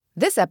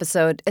This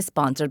episode is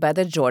sponsored by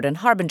The Jordan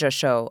Harbinger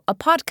Show, a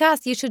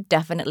podcast you should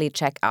definitely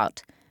check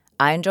out.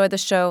 I enjoy the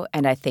show,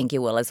 and I think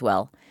you will as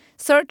well.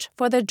 Search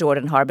for The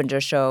Jordan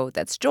Harbinger Show,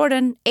 that's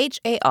Jordan,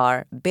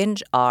 H-A-R,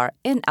 Binge R,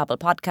 in Apple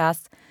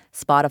Podcasts,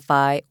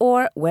 Spotify,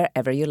 or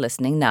wherever you're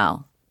listening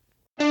now.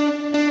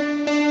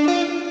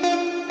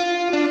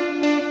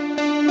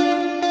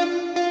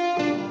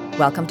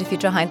 Welcome to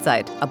Future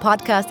Hindsight, a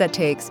podcast that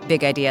takes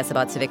big ideas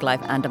about civic life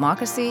and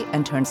democracy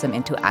and turns them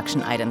into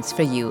action items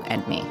for you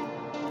and me.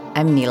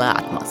 I'm Mila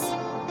Atmos.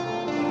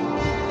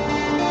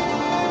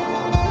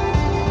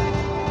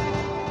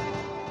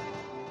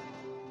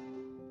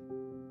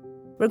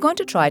 We're going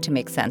to try to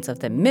make sense of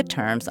the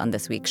midterms on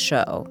this week's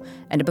show.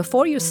 And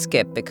before you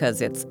skip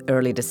because it's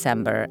early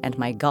December and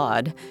my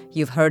God,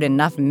 you've heard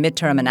enough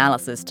midterm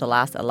analysis to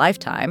last a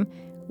lifetime,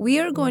 we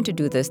are going to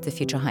do this the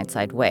Future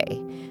Hindsight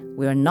way.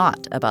 We are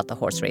not about the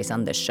horse race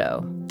on this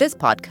show. This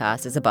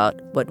podcast is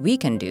about what we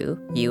can do,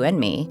 you and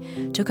me,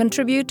 to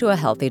contribute to a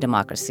healthy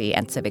democracy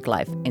and civic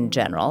life in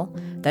general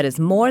that is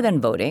more than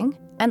voting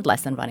and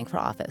less than running for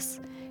office.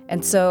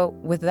 And so,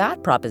 with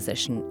that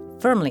proposition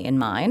firmly in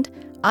mind,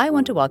 I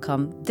want to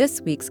welcome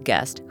this week's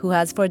guest who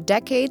has for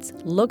decades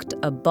looked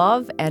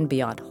above and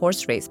beyond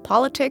horse race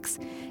politics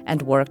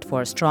and worked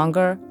for a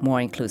stronger, more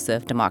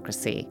inclusive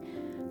democracy.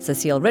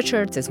 Cecile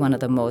Richards is one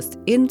of the most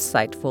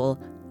insightful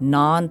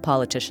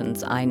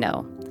non-politicians I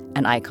know.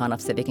 An icon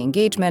of civic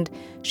engagement,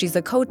 she's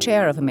the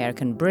co-chair of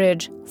American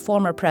Bridge,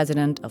 former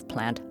president of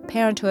Planned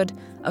Parenthood,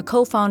 a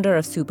co-founder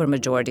of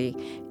Supermajority,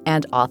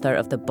 and author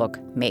of the book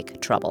Make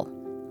Trouble.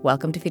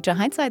 Welcome to Future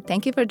Hindsight.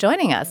 Thank you for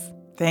joining us.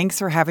 Thanks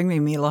for having me,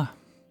 Mila.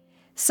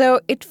 So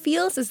it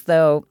feels as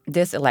though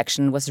this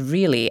election was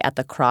really at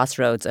the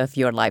crossroads of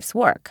your life's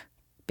work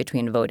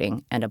between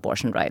voting and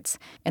abortion rights.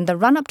 In the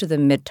run-up to the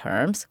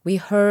midterms, we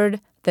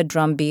heard the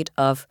drumbeat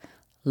of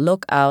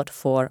look out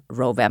for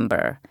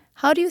Rovember.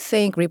 How do you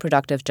think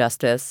reproductive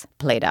justice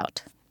played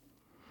out?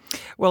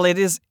 Well, it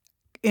is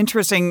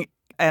interesting,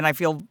 and I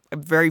feel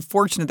very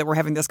fortunate that we're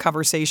having this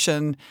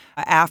conversation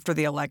after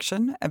the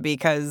election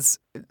because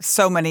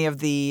so many of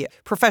the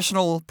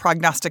professional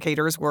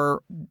prognosticators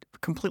were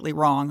completely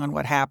wrong on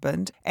what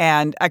happened.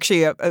 And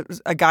actually,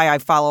 a guy I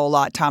follow a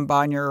lot, Tom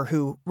Bonnier,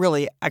 who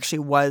really actually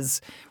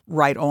was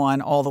right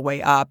on all the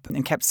way up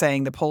and kept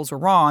saying the polls were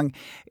wrong,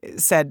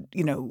 said,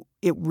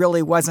 it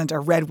really wasn't a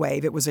red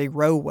wave, it was a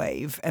Roe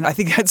wave. And I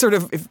think that sort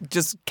of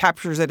just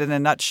captures it in a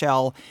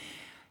nutshell.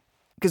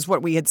 Because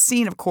what we had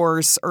seen, of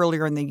course,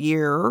 earlier in the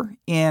year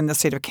in the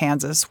state of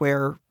Kansas,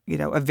 where,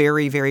 a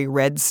very, very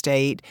red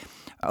state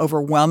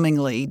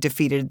overwhelmingly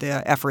defeated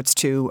the efforts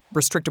to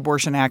restrict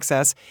abortion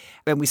access.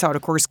 And we saw it,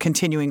 of course,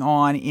 continuing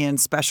on in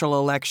special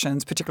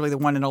elections, particularly the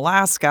one in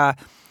Alaska.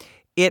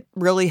 It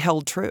really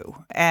held true.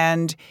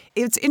 And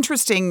it's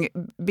interesting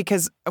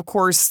because, of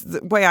course,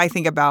 the way I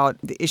think about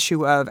the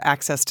issue of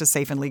access to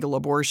safe and legal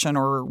abortion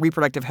or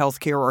reproductive health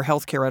care or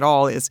health care at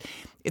all is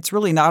it's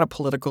really not a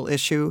political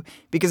issue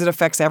because it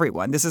affects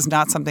everyone. This is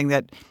not something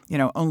that,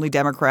 only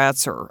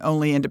Democrats or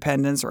only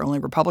independents or only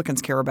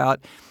Republicans care about.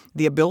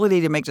 The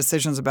ability to make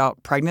decisions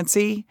about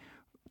pregnancy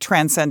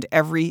transcend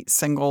every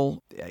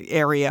single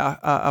area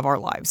of our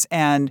lives.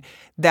 And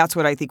that's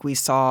what I think we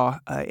saw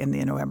in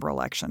the November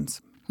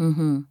elections.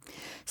 Mm-hmm.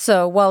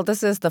 So,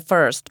 this is the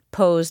first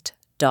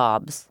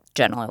post-Dobbs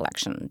general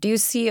election. Do you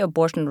see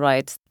abortion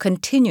rights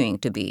continuing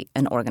to be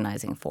an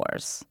organizing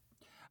force?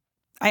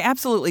 I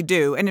absolutely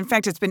do. And in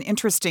fact, it's been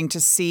interesting to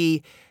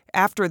see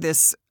after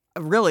this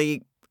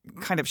really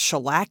kind of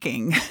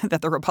shellacking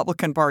that the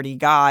Republican Party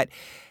got,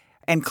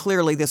 and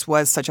clearly this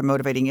was such a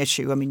motivating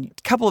issue. I mean,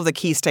 a couple of the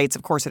key states,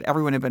 of course, that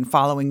everyone had been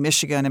following,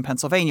 Michigan and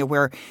Pennsylvania,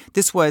 where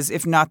this was,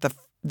 if not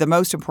the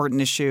most important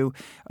issue,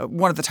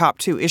 one of the top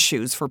two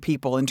issues for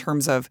people in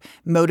terms of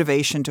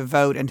motivation to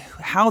vote and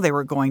how they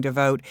were going to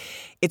vote.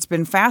 It's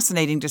been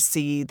fascinating to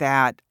see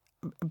that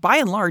by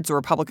and large, the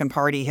Republican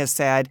Party has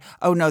said,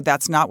 oh, no,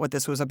 that's not what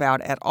this was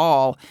about at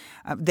all.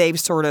 They've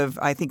sort of,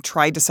 I think,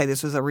 tried to say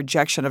this was a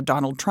rejection of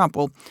Donald Trump.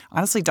 Well,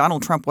 honestly,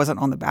 Donald Trump wasn't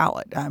on the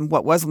ballot.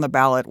 What was on the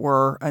ballot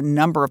were a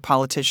number of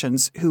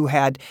politicians who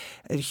had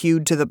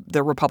hewed to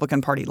the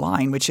Republican Party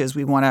line, which is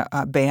we want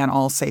to ban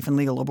all safe and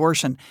legal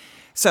abortion.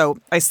 So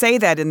I say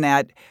that in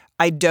that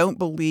I don't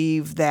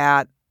believe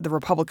that the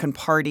Republican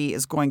Party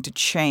is going to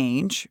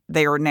change.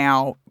 They are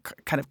now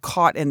kind of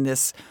caught in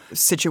this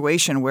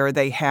situation where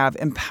they have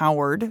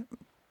empowered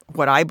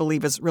what I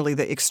believe is really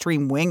the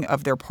extreme wing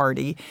of their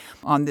party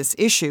on this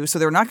issue. So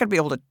they're not going to be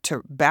able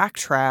to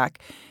backtrack.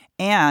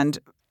 And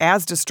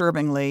as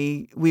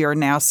disturbingly, we are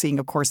now seeing,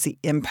 of course, the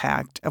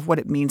impact of what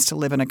it means to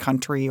live in a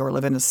country or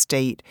live in a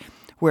state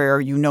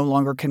where you no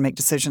longer can make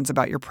decisions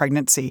about your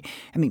pregnancy.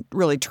 I mean,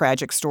 really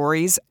tragic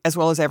stories as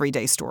well as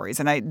everyday stories.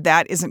 And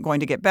that isn't going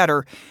to get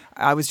better.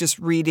 I was just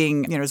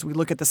reading, as we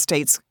look at the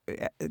states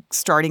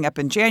starting up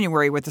in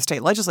January with the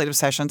state legislative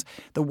sessions,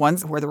 the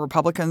ones where the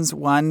Republicans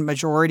won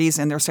majorities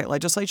in their state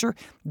legislature,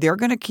 they're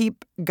going to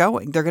keep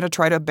going. They're going to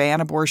try to ban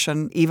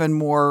abortion even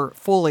more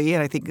fully.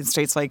 And I think in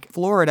states like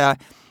Florida,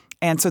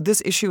 And so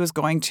this issue is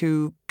going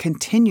to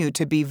continue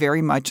to be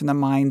very much in the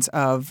minds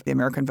of the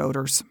American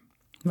voters.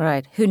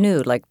 Right. Who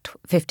knew,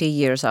 50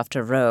 years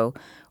after Roe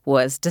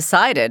was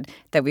decided,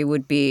 that we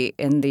would be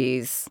in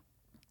these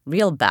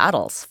real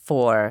battles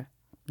for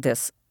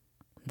this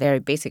very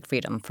basic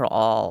freedom for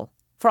all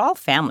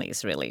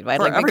families, really, right?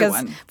 For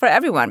everyone. For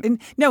everyone.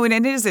 And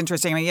it is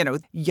interesting. I mean,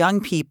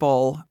 young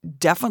people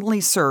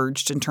definitely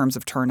surged in terms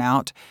of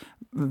turnout,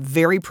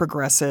 very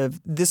progressive.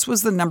 This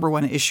was the number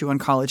one issue on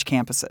college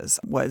campuses,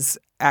 was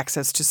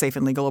access to safe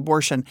and legal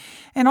abortion.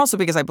 And also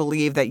because I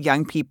believe that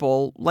young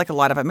people, like a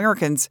lot of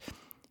Americans,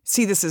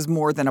 see this as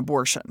more than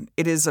abortion.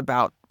 It is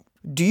about,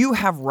 do you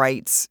have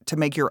rights to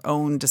make your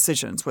own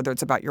decisions, whether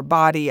it's about your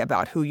body,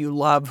 about who you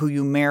love, who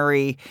you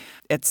marry,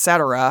 et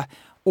cetera,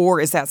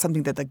 or is that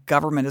something that the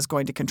government is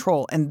going to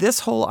control? And this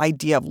whole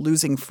idea of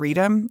losing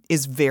freedom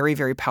is very,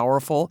 very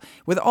powerful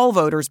with all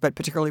voters, but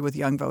particularly with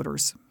young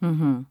voters.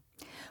 Mm-hmm.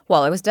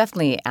 Well, it was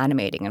definitely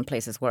animating in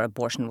places where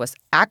abortion was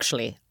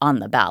actually on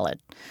the ballot.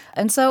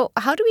 And so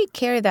how do we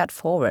carry that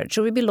forward?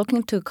 Should we be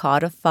looking to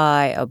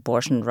codify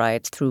abortion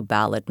rights through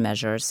ballot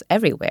measures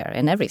everywhere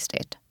in every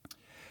state?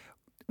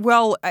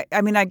 Well,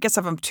 I guess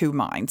I'm of two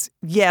minds.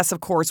 Yes,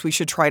 of course, we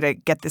should try to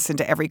get this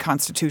into every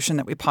constitution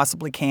that we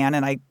possibly can.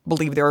 And I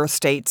believe there are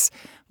states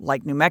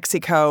like New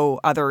Mexico,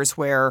 others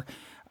where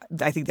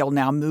I think they'll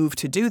now move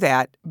to do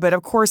that. But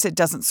of course, it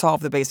doesn't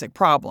solve the basic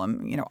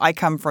problem. I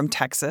come from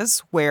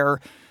Texas, where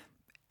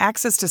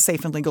access to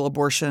safe and legal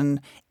abortion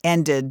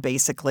ended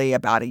basically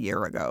about a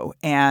year ago.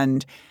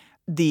 And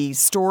the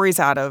stories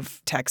out of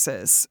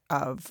Texas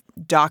of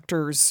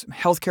doctors,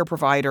 healthcare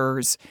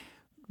providers,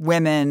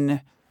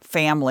 women,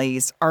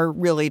 families are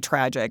really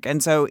tragic.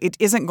 And so it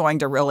isn't going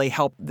to really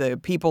help the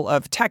people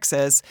of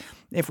Texas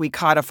if we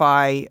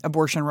codify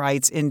abortion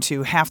rights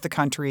into half the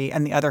country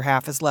and the other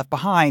half is left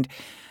behind.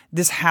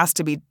 This has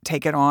to be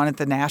taken on at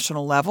the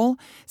national level.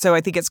 So I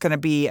think it's going to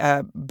be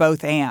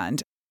both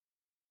and.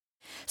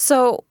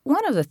 So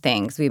one of the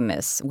things we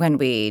miss when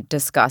we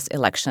discuss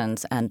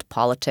elections and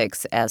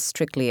politics as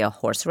strictly a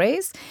horse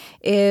race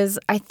is,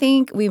 I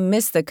think, we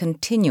miss the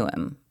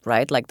continuum,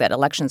 right? Like that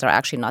elections are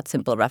actually not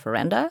simple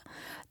referenda.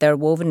 They're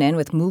woven in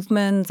with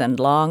movements and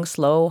long,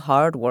 slow,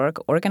 hard work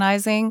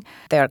organizing.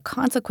 There are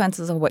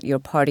consequences of what your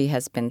party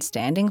has been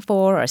standing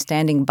for or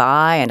standing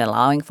by and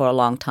allowing for a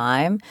long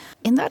time.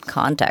 In that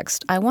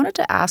context, I wanted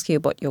to ask you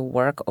about your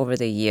work over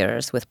the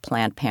years with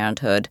Planned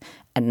Parenthood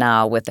and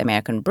now with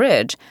American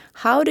Bridge.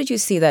 How did you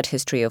see that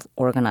history of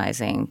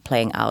organizing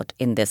playing out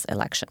in this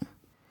election?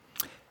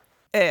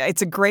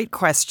 It's a great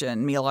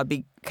question, Mila,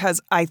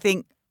 because I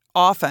think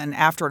often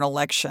after an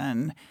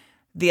election,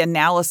 the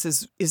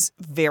analysis is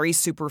very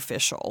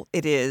superficial.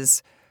 It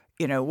is,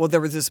 well,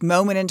 there was this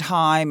moment in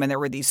time and there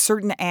were these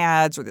certain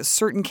ads or this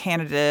certain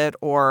candidate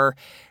or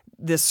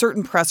this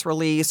certain press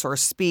release or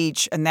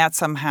speech, and that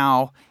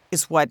somehow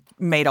is what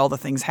made all the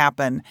things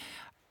happen.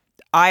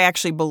 I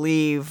actually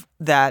believe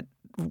that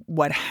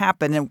what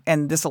happened,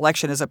 and this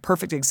election is a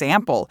perfect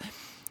example,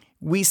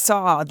 we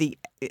saw the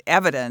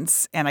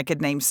evidence, and I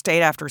could name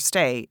state after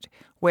state,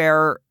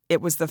 where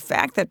it was the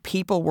fact that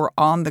people were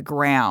on the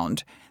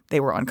ground. They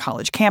were on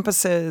college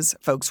campuses.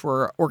 Folks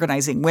were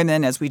organizing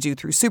women, as we do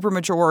through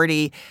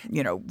supermajority,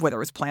 whether it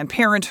was Planned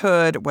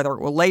Parenthood, whether it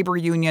were labor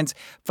unions,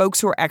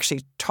 folks who are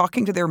actually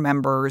talking to their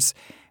members,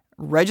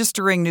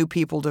 registering new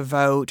people to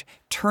vote,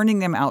 turning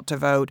them out to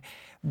vote.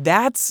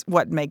 That's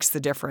what makes the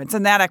difference.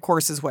 And that, of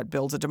course, is what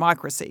builds a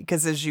democracy.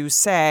 Because as you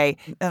say,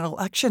 an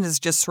election is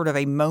just sort of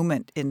a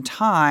moment in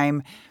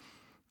time.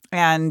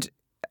 And,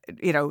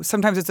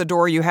 sometimes it's a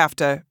door you have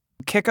to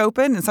kick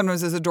open, and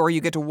sometimes there's a door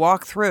you get to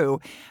walk through.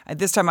 At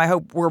this time, I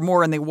hope we're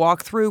more in the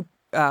walk-through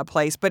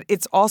place, but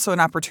it's also an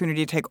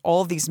opportunity to take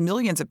all of these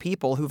millions of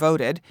people who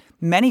voted,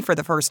 many for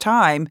the first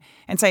time,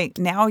 and say,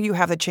 now you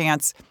have the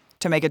chance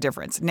to make a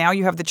difference. Now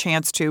you have the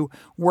chance to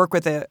work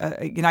with a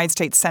United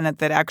States Senate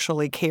that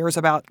actually cares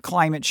about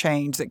climate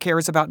change, that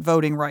cares about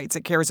voting rights,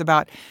 that cares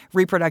about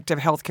reproductive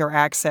health care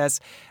access,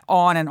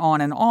 on and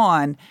on and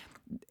on.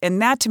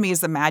 And that, to me, is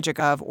the magic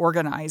of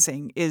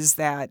organizing, is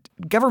that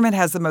government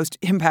has the most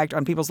impact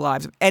on people's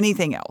lives of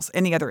anything else,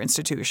 any other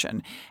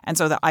institution. And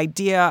so the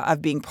idea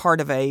of being part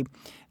of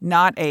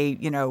not a,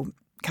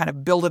 kind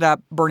of build it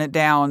up, burn it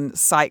down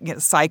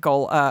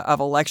cycle of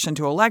election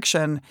to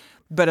election,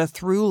 but a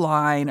through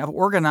line of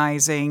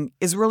organizing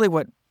is really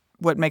what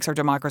makes our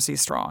democracy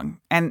strong.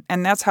 And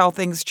that's how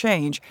things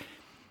change.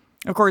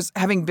 Of course,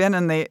 having been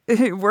in the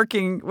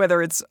working,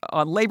 whether it's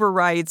on labor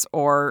rights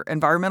or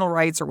environmental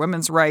rights or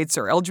women's rights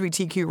or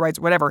LGBTQ rights,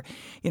 whatever,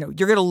 you're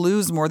going to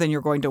lose more than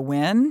you're going to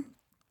win.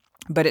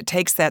 But it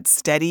takes that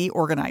steady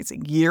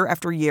organizing year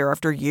after year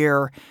after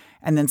year.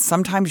 And then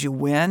sometimes you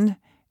win,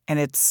 and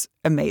it's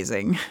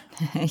amazing.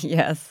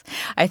 Yes.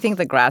 I think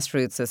the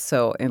grassroots is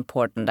so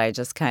important. I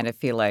just kind of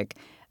feel like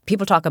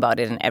people talk about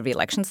it in every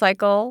election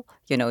cycle,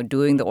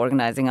 doing the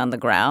organizing on the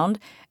ground.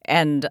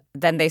 And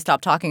then they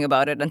stop talking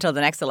about it until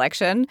the next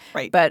election.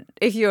 Right. But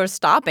if you're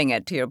stopping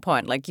it, to your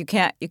point, like you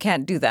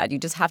can't do that. You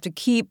just have to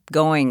keep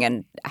going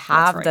and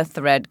have the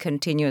thread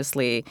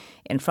continuously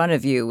in front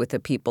of you with the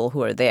people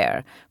who are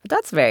there. But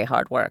that's very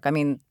hard work. I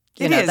mean,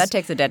 that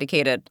takes a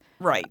dedicated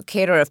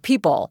caterer of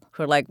people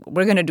who are like,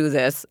 we're going to do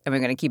this and we're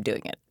going to keep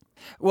doing it.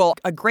 Well,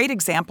 a great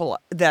example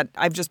that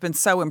I've just been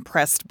so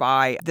impressed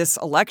by this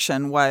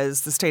election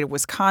was the state of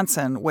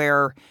Wisconsin,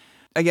 where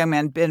a young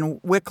man, Ben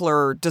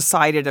Wickler,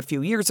 decided a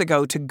few years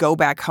ago to go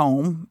back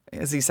home,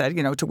 as he said,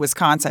 to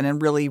Wisconsin and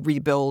really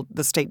rebuild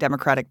the state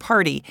Democratic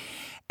Party.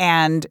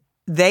 And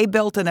they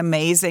built an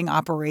amazing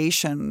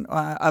operation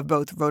of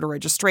both voter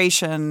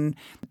registration,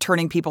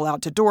 turning people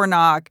out to door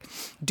knock,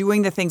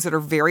 doing the things that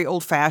are very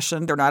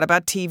old-fashioned. They're not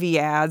about TV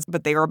ads,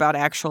 but they are about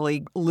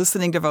actually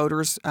listening to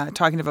voters,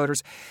 talking to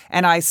voters.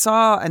 And I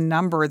saw a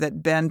number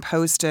that Ben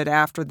posted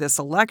after this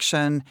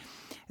election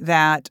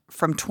that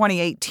from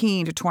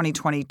 2018 to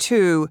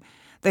 2022,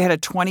 they had a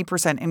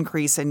 20%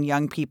 increase in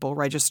young people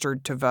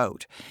registered to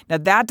vote. Now,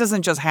 that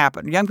doesn't just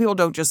happen. Young people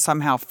don't just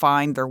somehow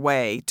find their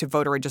way to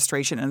voter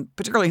registration, and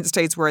particularly in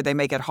states where they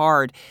make it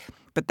hard.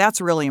 But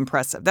that's really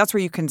impressive. That's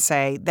where you can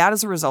say that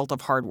is a result of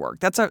hard work.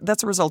 That's a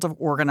result of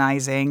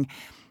organizing,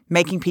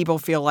 making people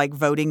feel like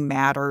voting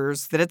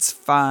matters, that it's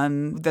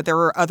fun, that there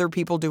are other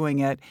people doing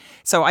it.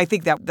 So I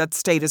think that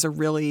state is a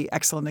really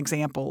excellent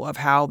example of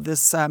how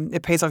this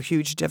it pays off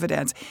huge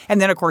dividends.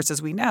 And then, of course,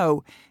 as we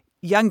know,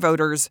 young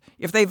voters,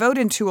 if they vote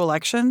in 2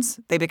 elections,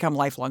 they become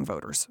lifelong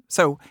voters.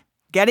 So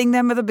getting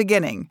them at the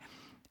beginning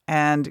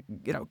and,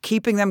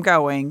 keeping them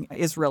going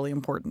is really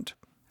important.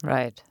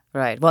 Right.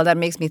 Well, that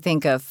makes me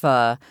think of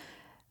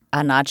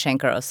Anat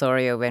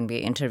Shenker-Osorio when we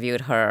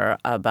interviewed her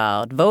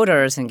about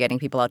voters and getting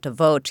people out to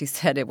vote. She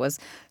said it was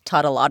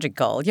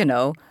tautological,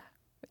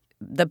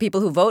 the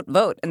people who vote,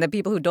 vote, and the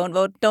people who don't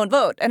vote, don't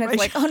vote. And it's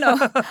like, oh no,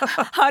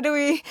 how do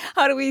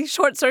we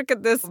short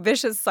circuit this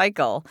vicious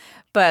cycle?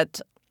 But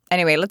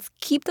anyway, let's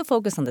keep the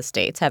focus on the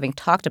states. Having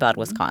talked about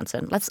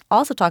Wisconsin, let's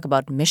also talk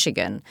about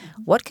Michigan.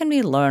 What can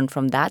we learn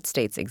from that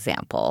state's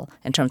example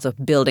in terms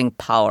of building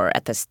power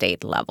at the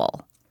state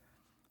level?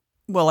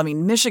 Well, I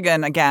mean,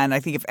 Michigan, again, I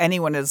think if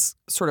anyone is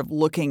sort of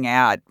looking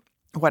at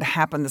what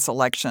happened this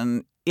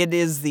election, it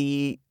is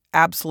the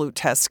absolute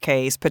test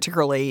case,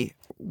 particularly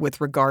with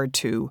regard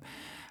to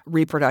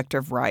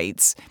reproductive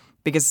rights.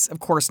 Because, of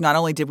course, not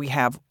only did we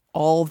have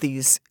all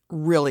these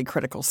really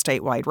critical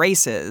statewide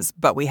races,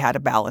 but we had a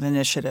ballot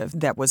initiative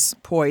that was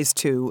poised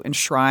to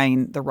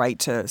enshrine the right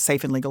to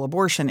safe and legal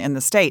abortion in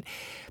the state.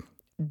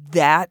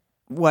 That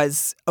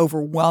was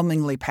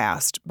overwhelmingly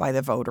passed by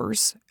the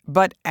voters.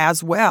 But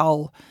as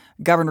well,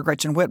 Governor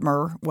Gretchen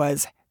Whitmer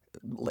was,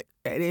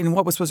 in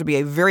what was supposed to be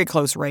a very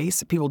close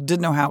race, people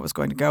didn't know how it was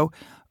going to go,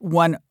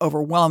 won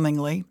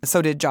overwhelmingly.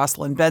 So did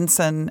Jocelyn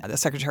Benson, the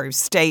Secretary of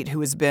State, who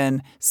has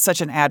been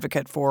such an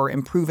advocate for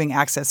improving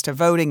access to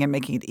voting and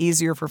making it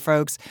easier for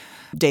folks.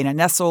 Dana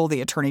Nessel, the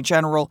Attorney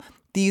General.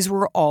 These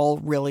were all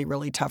really,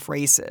 really tough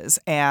races.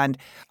 And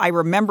I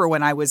remember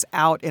when I was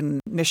out in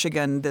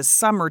Michigan this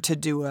summer to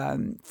do a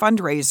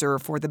fundraiser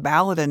for the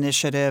ballot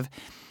initiative,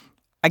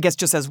 I guess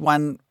just as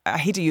one, I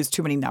hate to use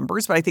too many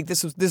numbers, but I think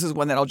this is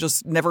one that I'll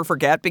just never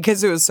forget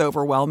because it was so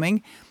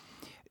overwhelming.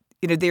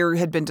 There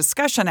had been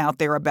discussion out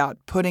there about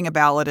putting a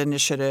ballot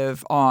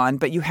initiative on,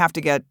 but you have to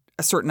get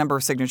a certain number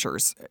of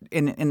signatures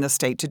in the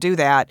state to do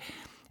that.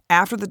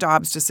 After the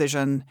Dobbs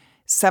decision,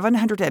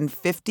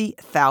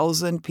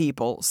 750,000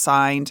 people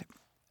signed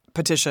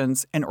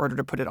petitions in order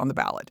to put it on the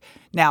ballot.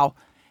 Now,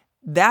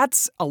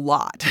 that's a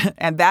lot.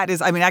 And that is,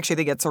 actually,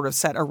 they get sort of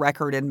set a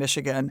record in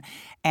Michigan.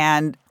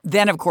 And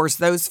then, of course,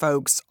 those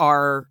folks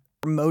are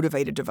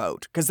motivated to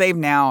vote because they've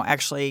now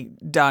actually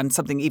done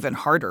something even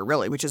harder,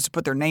 really, which is to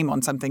put their name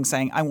on something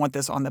saying, I want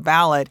this on the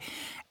ballot.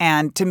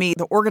 And to me,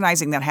 the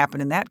organizing that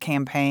happened in that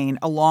campaign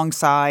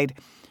alongside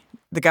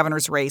the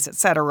governor's race, et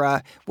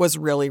cetera, was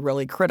really,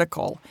 really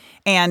critical.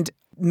 And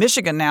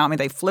Michigan now,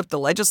 they flipped the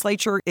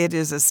legislature. It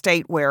is a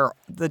state where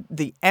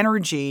the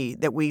energy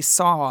that we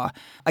saw,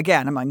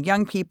 again, among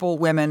young people,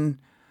 women,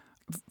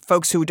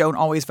 folks who don't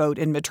always vote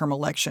in midterm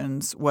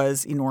elections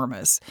was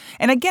enormous.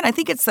 And again, I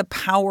think it's the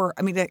power.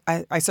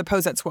 I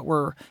suppose that's what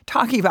we're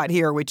talking about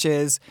here, which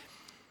is,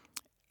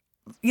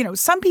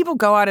 some people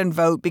go out and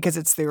vote because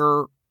it's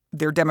their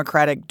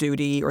democratic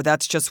duty or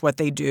that's just what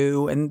they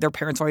do and their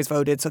parents always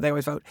voted, so they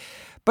always vote.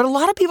 But a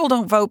lot of people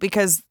don't vote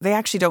because they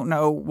actually don't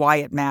know why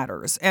it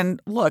matters. And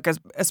look,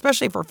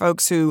 especially for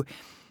folks who,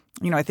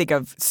 I think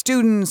of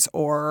students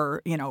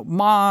or,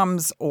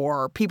 moms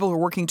or people who are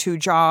working 2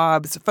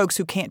 jobs, folks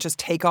who can't just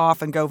take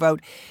off and go vote.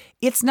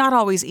 It's not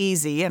always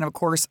easy. And of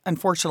course,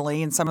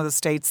 unfortunately, in some of the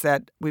states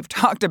that we've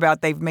talked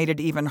about, they've made it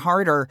even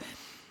harder.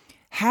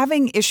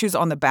 Having issues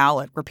on the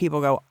ballot where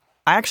people go,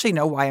 I actually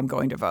know why I'm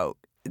going to vote.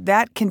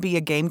 That can be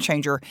a game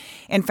changer.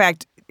 In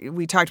fact,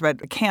 we talked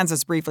about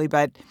Kansas briefly,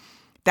 but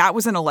that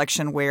was an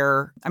election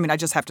where, I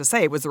just have to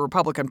say, it was the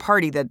Republican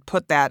Party that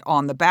put that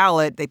on the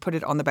ballot. They put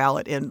it on the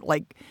ballot in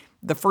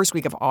the first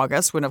week of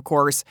August when, of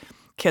course,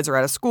 kids are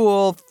out of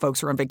school,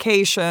 folks are on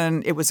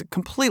vacation. It was a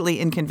completely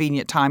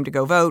inconvenient time to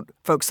go vote.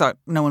 Folks thought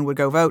no one would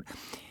go vote.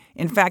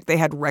 In fact, they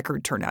had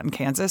record turnout in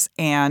Kansas,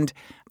 and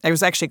it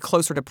was actually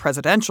closer to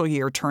presidential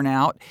year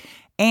turnout.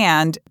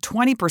 And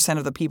 20%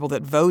 of the people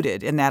that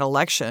voted in that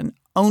election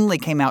only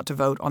came out to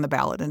vote on the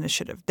ballot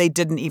initiative. They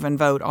didn't even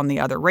vote on the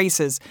other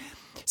races.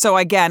 So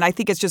again, I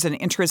think it's just an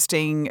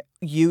interesting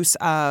use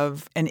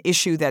of an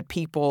issue that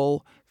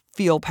people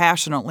feel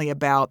passionately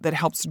about that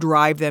helps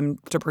drive them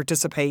to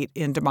participate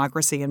in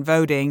democracy and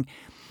voting.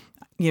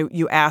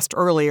 You asked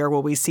earlier,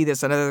 will we see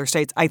this in other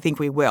states? I think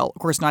we will.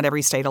 Of course, not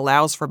every state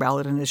allows for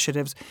ballot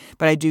initiatives,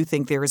 but I do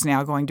think there is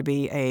now going to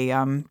be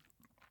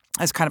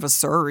as kind of a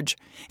surge.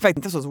 In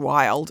fact, this was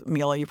wild.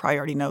 Mila, you probably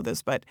already know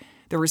this, but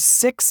there were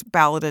 6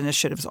 ballot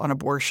initiatives on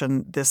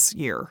abortion this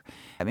year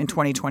in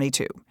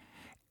 2022.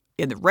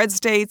 In the red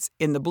states,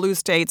 in the blue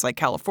states like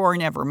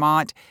California,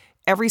 Vermont,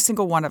 every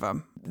single one of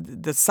them,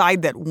 the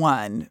side that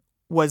won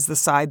was the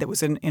side that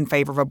was in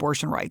favor of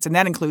abortion rights. And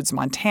that includes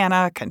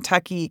Montana,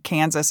 Kentucky,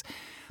 Kansas.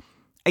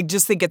 I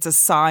just think it's a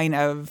sign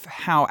of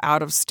how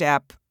out of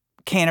step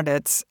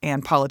candidates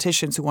and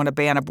politicians who want to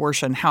ban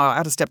abortion, how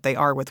out of step they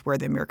are with where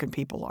the American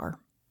people are.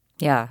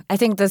 Yeah, I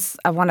think this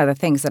one of the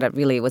things that it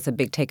really was a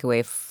big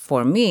takeaway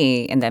for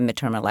me in that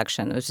midterm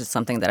election, which is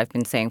something that I've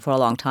been saying for a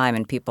long time,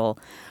 and people,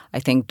 I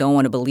think, don't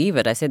want to believe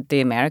it. I said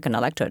the American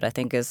electorate, I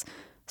think, is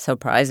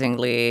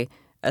surprisingly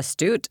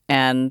astute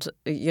and,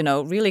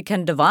 really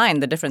can divine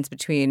the difference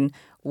between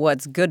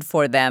what's good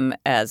for them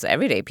as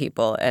everyday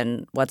people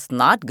and what's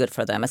not good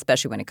for them,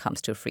 especially when it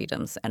comes to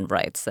freedoms and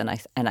rights. And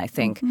I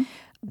think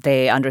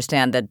they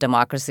understand that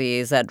democracy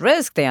is at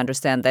risk. They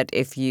understand that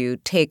if you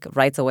take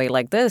rights away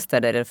like this,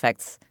 that it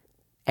affects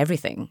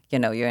everything,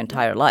 your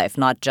entire life,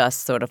 not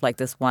just sort of like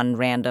this one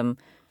random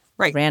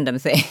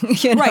thing.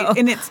 Right.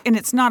 And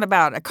it's not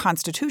about a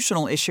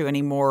constitutional issue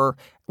anymore,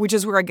 which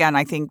is where, again,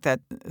 I think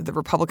that the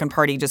Republican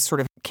Party just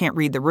sort of can't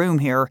read the room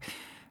here.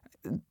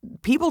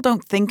 People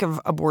don't think of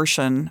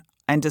abortion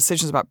and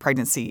decisions about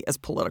pregnancy as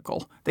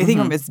political. They think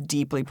of them as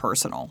deeply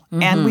personal.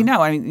 And we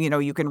know,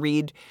 you can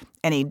read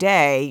any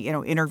day,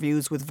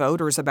 interviews with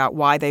voters about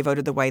why they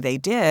voted the way they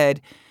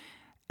did.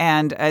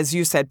 And as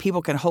you said,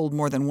 people can hold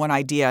more than one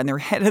idea in their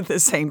head at the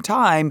same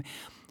time.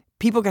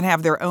 People can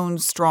have their own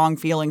strong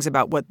feelings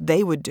about what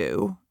they would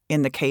do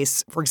in the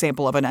case, for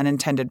example, of an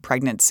unintended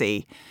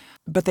pregnancy.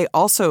 But they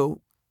also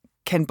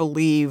can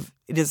believe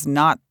it is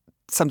not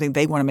something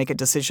they want to make a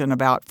decision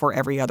about for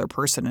every other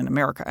person in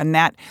America. And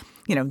that,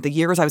 the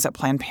years I was at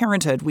Planned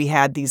Parenthood, we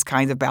had these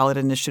kinds of ballot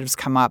initiatives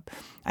come up.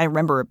 I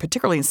remember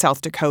particularly in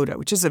South Dakota,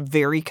 which is a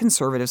very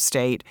conservative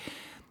state,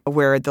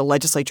 where the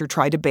legislature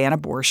tried to ban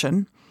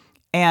abortion.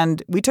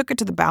 And we took it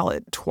to the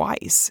ballot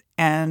twice.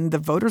 And the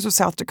voters of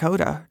South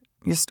Dakota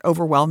just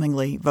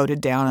overwhelmingly voted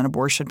down an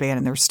abortion ban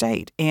in their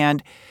state.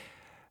 And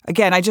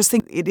again, I just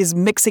think it is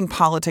mixing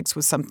politics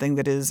with something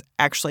that is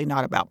actually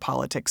not about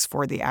politics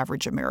for the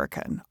average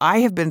American. I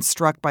have been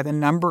struck by the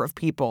number of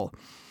people,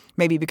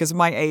 maybe because of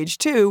my age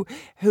too,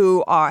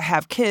 who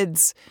have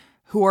kids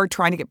who are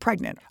trying to get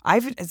pregnant.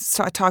 I've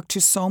talked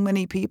to so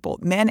many people,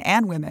 men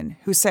and women,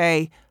 who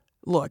say,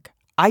 look,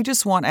 I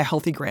just want a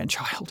healthy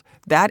grandchild.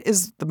 That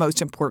is the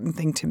most important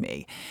thing to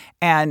me.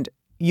 And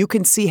you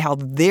can see how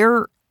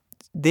they're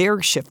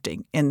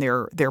shifting in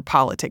their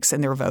politics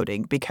and their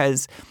voting,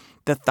 because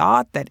the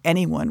thought that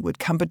anyone would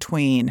come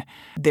between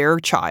their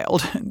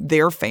child,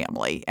 their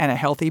family, and a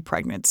healthy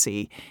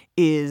pregnancy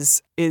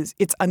it's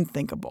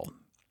unthinkable.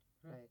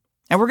 Right.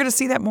 And we're going to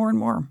see that more and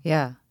more.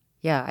 Yeah,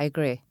 I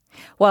agree.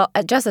 Well,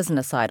 just as an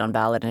aside on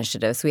ballot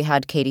initiatives, we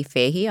had Katie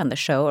Fahey on the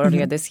show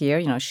earlier this year.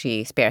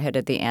 She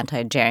spearheaded the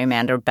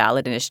anti-gerrymander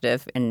ballot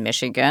initiative in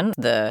Michigan,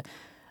 the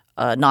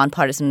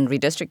nonpartisan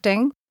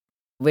redistricting,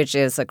 which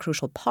is a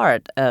crucial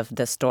part of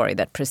the story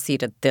that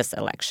preceded this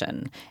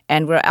election.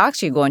 And we're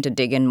actually going to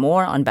dig in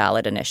more on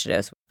ballot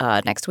initiatives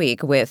next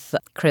week with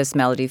Chris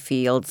Melody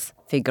Fields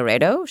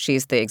Figueredo.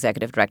 She's the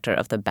executive director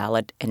of the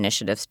Ballot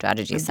Initiative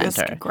Strategy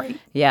Center. Great.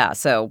 Yeah,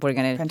 so we're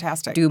going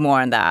to do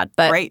more on that.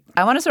 But great.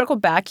 I want to circle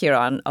back here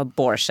on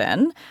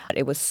abortion.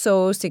 It was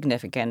so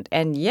significant,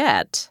 and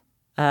yet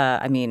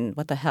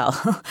what the hell?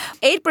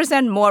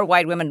 8% more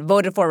white women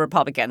voted for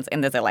Republicans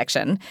in this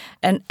election.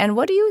 And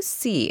what do you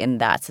see in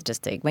that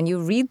statistic? When you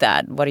read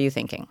that, what are you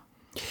thinking?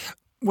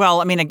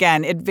 Well,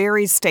 again, it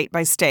varies state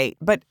by state.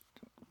 But,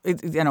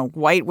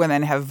 white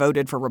women have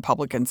voted for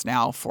Republicans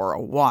now for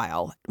a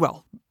while.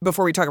 Well,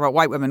 before we talk about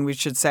white women, we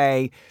should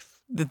say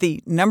that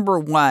the number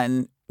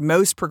one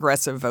most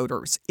progressive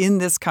voters in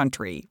this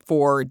country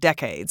for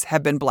decades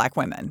have been Black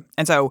women.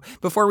 And so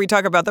before we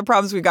talk about the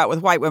problems we've got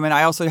with white women,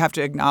 I also have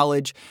to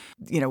acknowledge,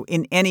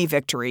 in any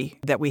victory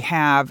that we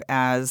have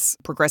as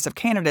progressive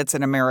candidates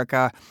in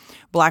America,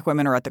 Black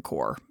women are at the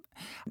core.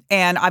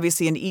 And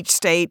obviously in each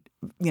state,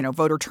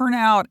 voter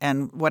turnout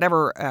and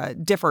whatever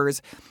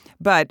differs.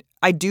 But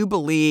I do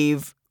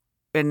believe,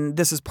 and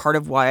this is part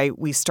of why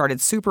we started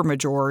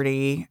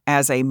Supermajority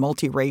as a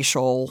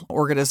multiracial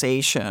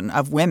organization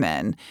of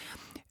women,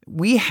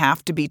 We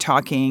have to be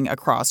talking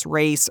across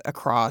race,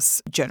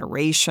 across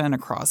generation,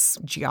 across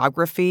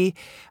geography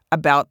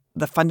about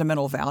the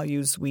fundamental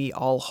values we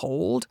all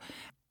hold,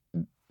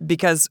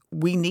 because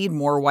we need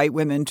more white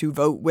women to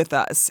vote with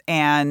us.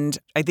 And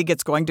I think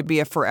it's going to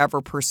be a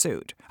forever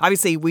pursuit.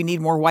 Obviously, we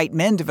need more white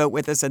men to vote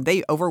with us, and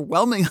they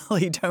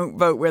overwhelmingly don't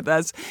vote with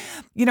us.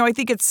 I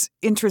think it's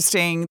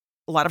interesting.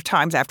 A lot of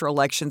times after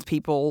elections,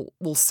 people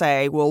will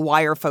say, well,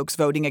 why are folks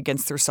voting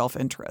against their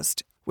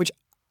self-interest? Which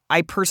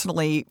I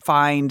personally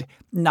find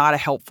not a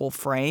helpful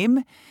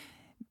frame,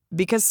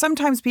 because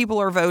sometimes people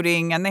are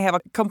voting and they have a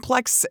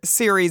complex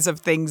series of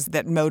things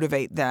that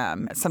motivate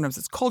them. Sometimes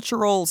it's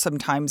cultural,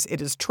 sometimes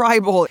it is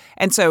tribal.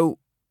 And so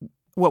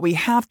what we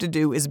have to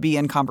do is be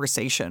in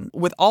conversation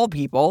with all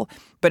people,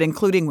 but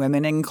including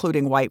women,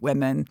 including white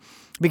women,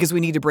 because we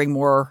need to bring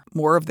more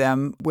of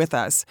them with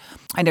us.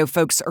 I know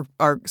folks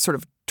are sort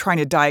of trying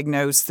to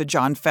diagnose the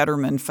John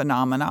Fetterman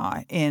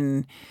phenomena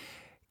in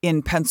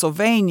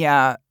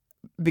Pennsylvania,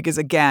 because,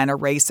 again, a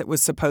race that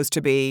was supposed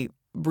to be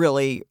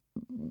really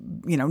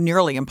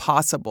nearly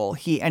impossible.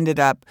 He ended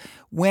up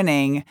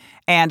winning.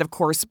 And of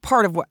course,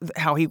 part of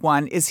how he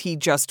won is he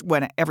just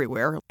went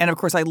everywhere. And of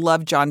course, I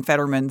love John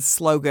Fetterman's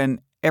slogan,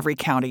 every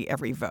county,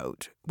 every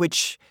vote,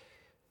 which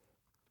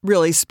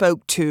really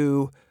spoke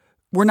to,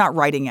 we're not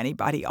writing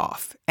anybody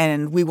off,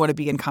 and we want to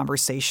be in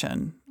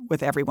conversation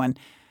with everyone.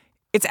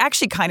 It's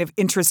actually kind of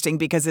interesting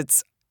because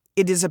it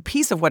is a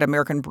piece of what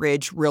American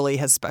Bridge really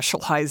has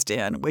specialized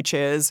in, which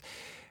is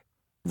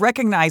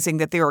recognizing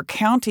that there are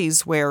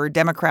counties where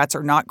Democrats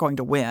are not going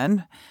to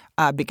win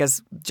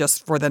because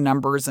just for the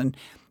numbers,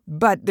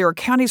 but there are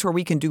counties where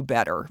we can do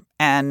better.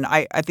 And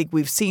I think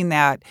we've seen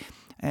that,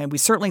 and we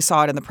certainly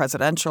saw it in the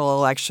presidential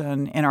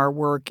election, in our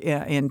work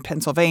in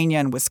Pennsylvania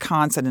and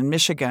Wisconsin and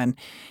Michigan.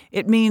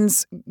 It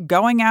means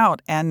going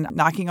out and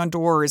knocking on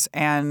doors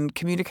and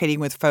communicating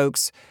with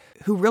folks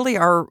who really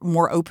are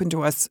more open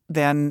to us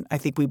than I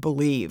think we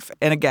believe.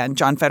 And again,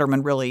 John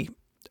Fetterman really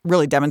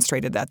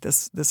demonstrated that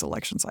this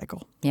election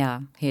cycle. Yeah,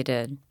 he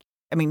did.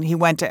 I mean, he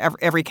went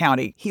to every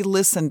county. He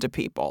listened to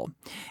people.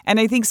 And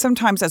I think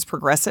sometimes as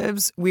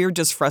progressives, we're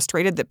just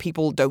frustrated that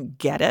people don't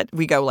get it.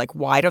 We go like,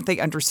 why don't they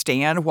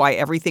understand why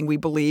everything we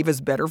believe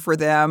is better for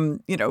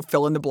them?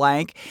 Fill in the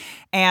blank.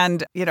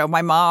 And,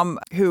 my mom,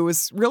 who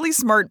was really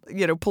smart,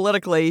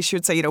 politically, she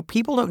would say,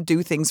 people don't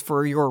do things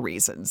for your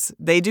reasons.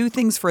 They do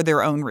things for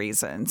their own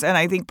reasons. And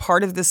I think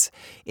part of this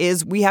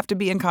is we have to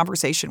be in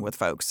conversation with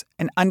folks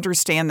and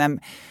understand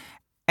them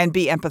and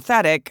be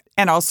empathetic,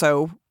 and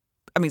also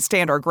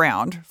stand our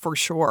ground for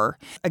sure.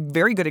 A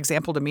very good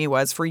example to me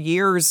was for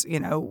years,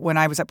 when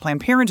I was at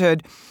Planned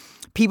Parenthood,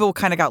 people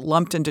kind of got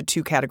lumped into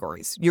two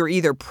categories. You're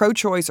either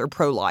pro-choice or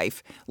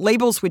pro-life,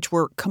 labels which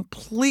were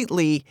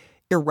completely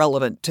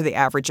irrelevant to the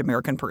average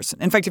American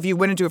person. In fact, if you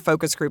went into a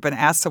focus group and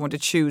asked someone to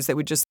choose, they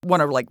would just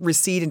want to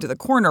recede into the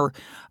corner.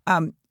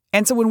 And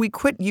so when we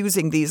quit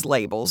using these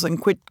labels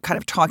and quit kind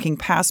of talking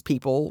past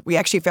people, we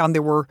actually found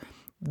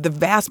the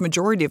vast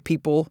majority of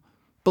people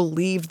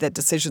believed that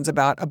decisions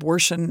about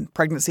abortion,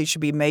 pregnancy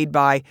should be made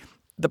by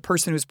the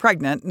person who's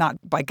pregnant, not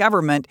by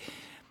government.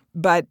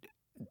 But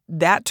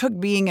that took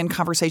being in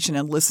conversation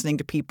and listening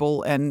to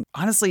people and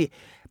honestly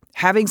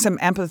having some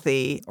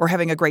empathy, or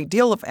having a great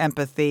deal of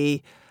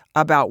empathy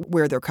about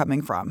where they're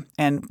coming from.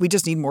 And we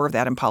just need more of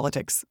that in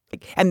politics.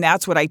 And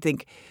that's what I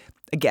think,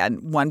 again,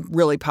 one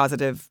really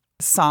positive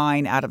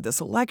sign out of this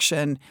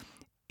election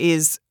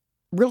is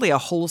really a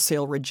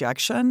wholesale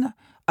rejection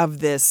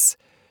of this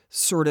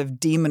sort of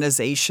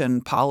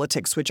demonization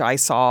politics, which I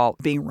saw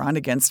being run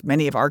against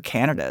many of our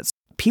candidates.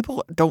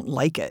 People don't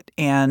like it.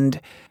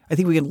 And I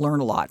think we can learn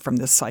a lot from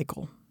this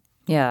cycle.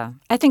 Yeah.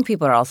 I think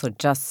people are also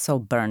just so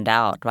burned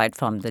out, right,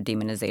 from the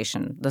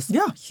demonization, this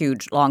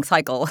huge, long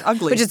cycle.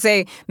 Ugly. Which is,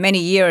 say, many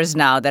years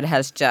now that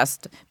has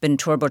just been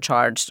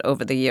turbocharged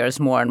over the years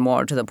more and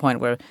more to the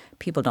point where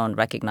people don't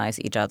recognize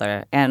each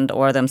other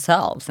or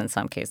themselves in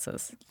some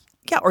cases.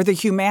 Yeah, or the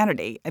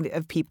humanity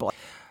of people.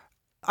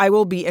 I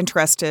will be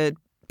interested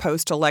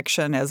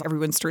post-election as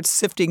everyone starts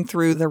sifting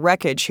through the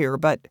wreckage here.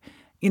 But,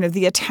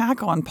 the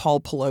attack on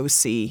Paul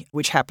Pelosi,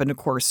 which happened, of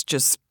course,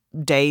 just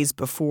days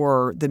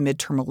before the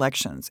midterm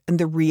elections, and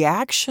the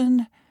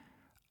reaction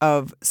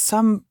of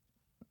some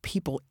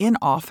people in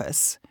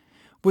office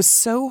was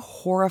so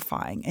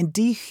horrifying and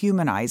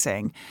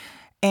dehumanizing.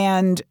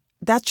 And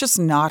that's just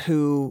not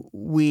who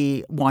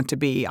we want to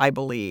be, I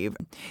believe.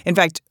 In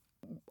fact,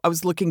 I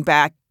was looking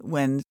back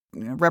when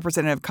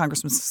Representative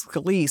Congressman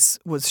Scalise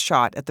was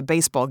shot at the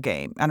baseball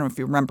game. I don't know if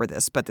you remember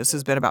this, but this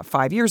has been about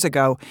 5 years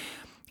ago.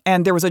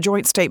 And there was a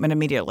joint statement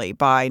immediately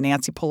by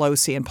Nancy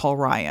Pelosi and Paul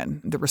Ryan,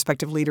 the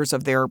respective leaders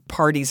of their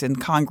parties in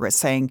Congress,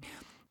 saying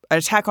an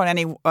attack on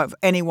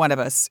any one of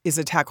us is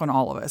an attack on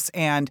all of us.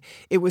 And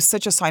it was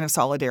such a sign of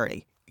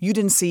solidarity. You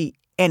didn't see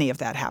any of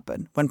that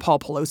happen when Paul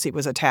Pelosi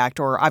was attacked,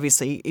 or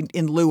obviously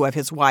in lieu of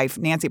his wife,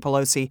 Nancy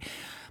Pelosi.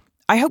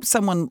 I hope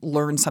someone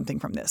learned something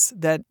from this,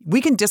 that we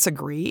can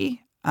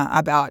disagree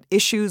about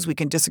issues. We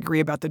can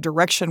disagree about the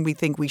direction we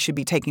think we should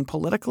be taking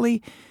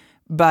politically.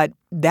 But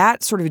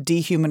that sort of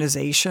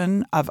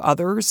dehumanization of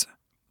others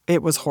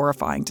it was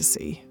horrifying to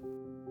see.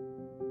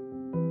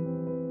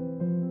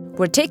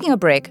 We're taking a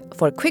break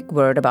for a quick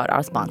word about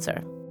our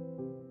sponsor.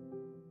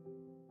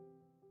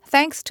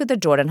 Thanks to the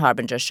Jordan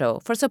Harbinger Show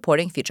for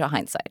supporting Future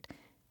Hindsight.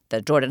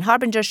 The Jordan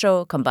Harbinger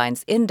Show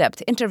combines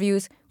in-depth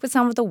interviews with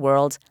some of the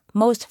world's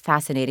most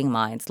fascinating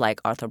minds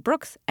like Arthur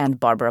Brooks and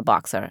Barbara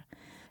Boxer.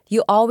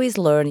 You always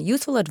learn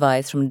useful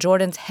advice from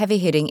Jordan's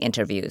heavy-hitting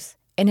interviews.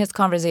 In his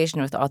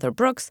conversation with Arthur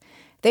Brooks,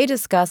 they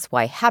discuss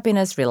why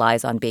happiness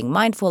relies on being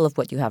mindful of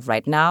what you have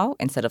right now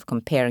instead of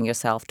comparing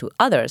yourself to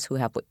others who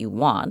have what you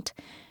want.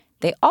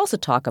 They also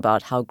talk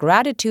about how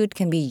gratitude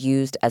can be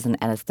used as an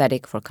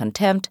anesthetic for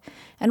contempt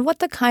and what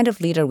the kind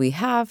of leader we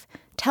have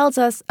tells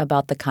us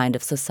about the kind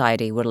of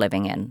society we're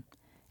living in.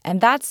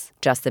 And that's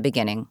just the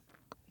beginning.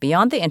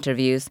 Beyond the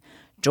interviews,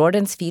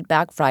 Jordan's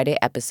Feedback Friday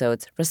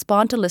episodes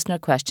respond to listener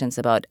questions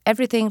about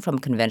everything from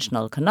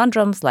conventional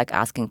conundrums like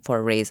asking for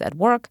a raise at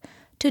work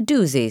to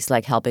doozies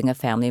like helping a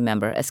family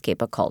member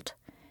escape a cult.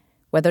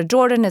 Whether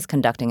Jordan is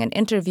conducting an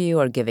interview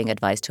or giving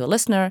advice to a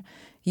listener,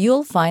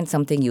 you'll find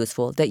something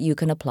useful that you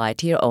can apply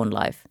to your own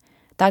life.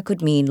 That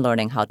could mean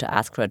learning how to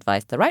ask for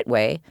advice the right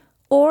way,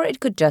 or it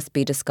could just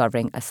be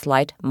discovering a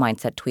slight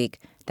mindset tweak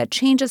that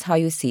changes how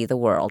you see the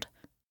world.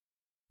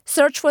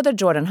 Search for The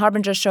Jordan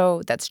Harbinger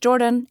Show, that's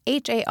Jordan,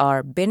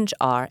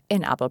 H-A-R-Binge-R,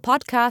 in Apple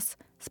Podcasts,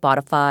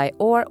 Spotify,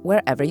 or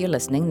wherever you're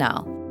listening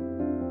now.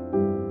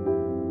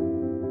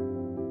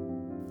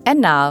 And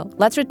now,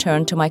 let's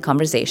return to my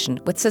conversation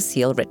with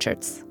Cecile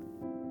Richards.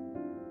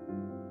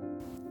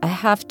 I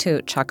have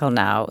to chuckle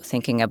now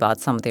thinking about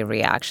some of the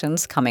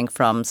reactions coming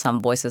from some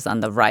voices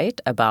on the right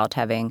about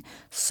having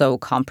so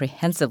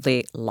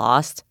comprehensively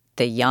lost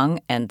the young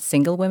and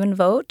single women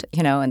vote,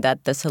 and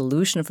that the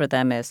solution for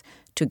them is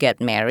to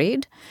get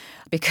married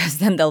because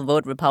then they'll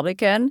vote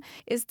Republican.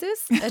 Is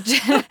this,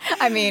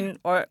 I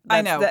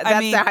know. That's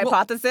the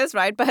hypothesis,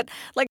 right? But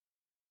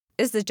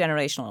is this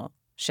generational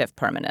shift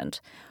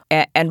permanent?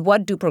 And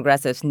what do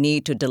progressives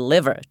need to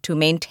deliver to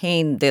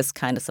maintain this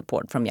kind of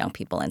support from young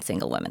people and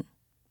single women?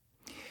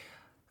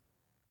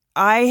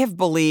 I have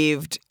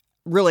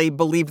really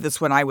believed this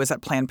when I was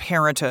at Planned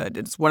Parenthood.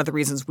 It's one of the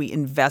reasons we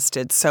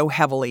invested so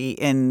heavily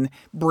in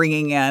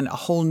bringing in a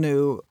whole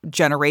new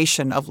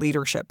generation of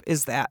leadership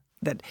is that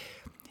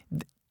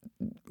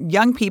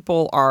young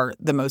people are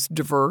the most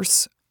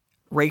diverse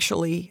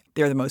racially.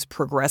 They're the most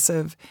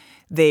progressive.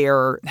 They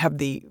have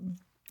the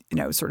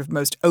sort of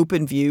most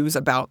open views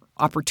about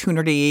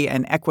opportunity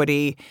and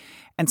equity.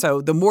 And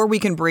so the more we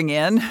can bring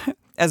in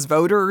as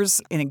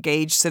voters and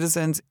engaged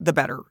citizens, the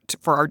better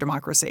for our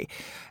democracy.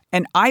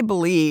 And I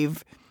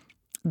believe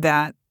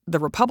that the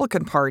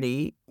Republican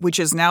Party, which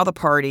is now the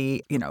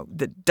party,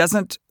 that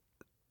doesn't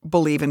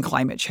believe in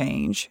climate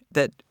change,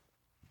 that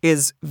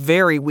is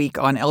very weak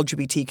on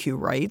LGBTQ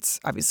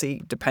rights,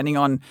 obviously, depending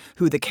on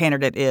who the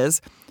candidate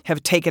is,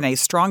 have taken a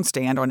strong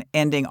stand on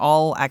ending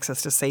all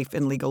access to safe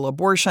and legal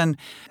abortion,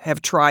 have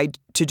tried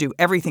to do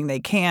everything they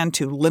can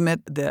to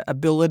limit the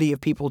ability of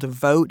people to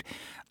vote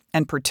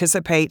and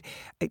participate.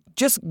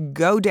 Just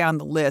go down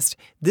the list.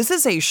 This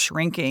is a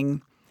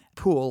shrinking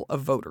pool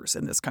of voters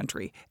in this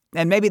country.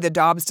 And maybe the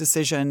Dobbs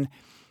decision,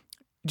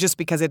 just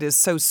because it is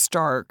so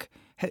stark,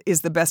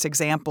 is the best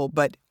example.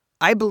 But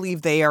I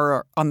believe they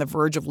are on the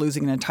verge of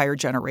losing an entire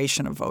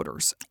generation of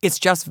voters. It's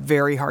just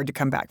very hard to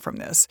come back from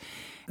this.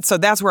 So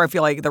that's where I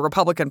feel like the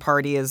Republican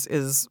Party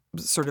is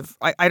sort of,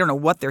 I don't know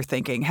what they're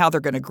thinking, how they're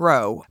going to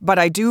grow. But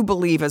I do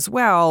believe as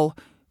well,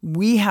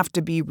 we have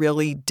to be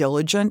really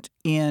diligent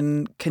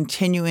in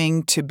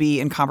continuing to be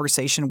in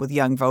conversation with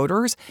young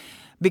voters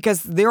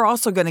because they're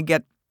also going to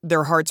get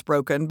their hearts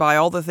broken by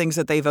all the things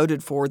that they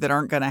voted for that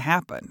aren't going to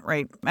happen,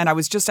 right? And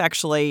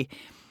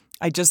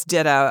I just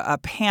did a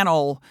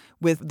panel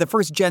with the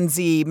first Gen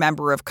Z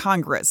member of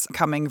Congress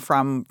coming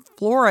from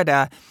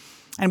Florida,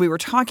 and we were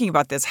talking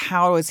about this.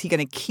 How is he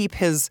going to keep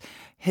his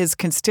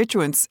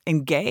constituents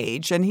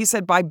engaged? And he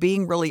said by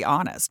being really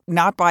honest,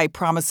 not by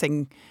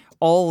promising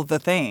all of the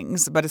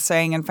things, but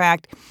saying, in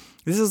fact,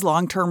 this is a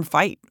long-term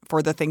fight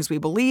for the things we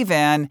believe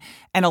in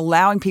and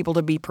allowing people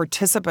to be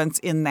participants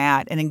in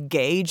that and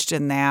engaged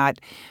in that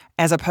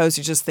as opposed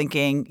to just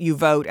thinking you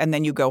vote and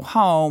then you go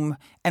home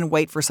and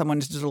wait for someone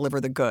to deliver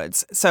the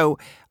goods. So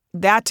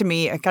that, to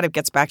me, it kind of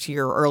gets back to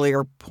your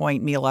earlier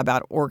point, Mila,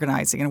 about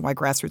organizing and why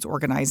grassroots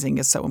organizing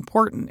is so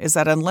important, is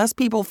that unless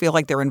people feel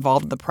like they're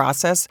involved in the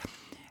process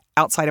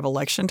outside of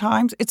election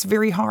times, it's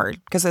very hard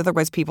because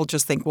otherwise people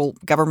just think, well,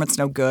 government's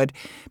no good.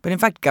 But in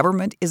fact,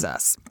 government is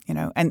us,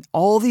 and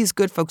all these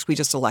good folks we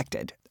just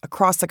elected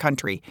across the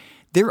country,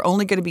 they're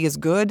only going to be as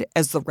good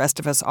as the rest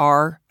of us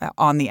are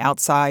on the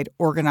outside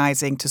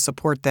organizing to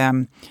support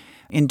them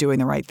in doing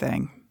the right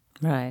thing.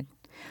 Right.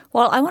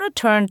 Well, I want to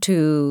turn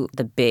to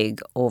the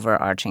big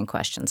overarching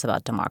questions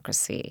about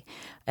democracy.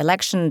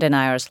 Election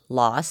deniers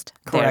lost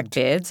their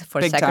bids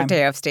for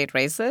Secretary of State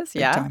races,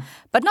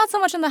 but not so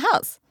much in the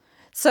House.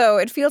 So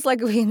it feels like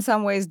we in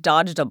some ways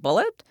dodged a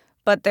bullet,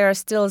 but there are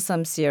still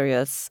some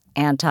serious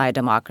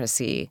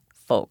anti-democracy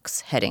folks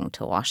heading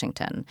to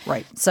Washington.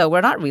 Right. So we're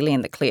not really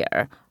in the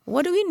clear.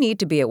 What do we need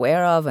to be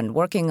aware of and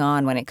working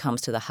on when it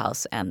comes to the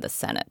House and the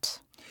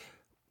Senate?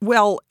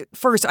 Well,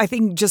 first, I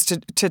think just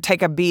to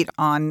take a beat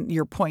on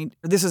your point,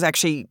 this is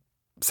actually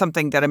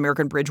something that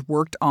American Bridge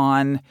worked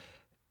on,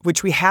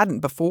 which we hadn't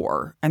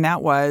before, and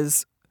that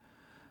was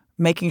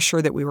making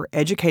sure that we were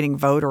educating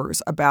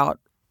voters about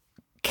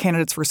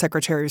candidates for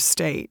Secretary of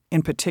State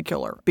in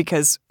particular,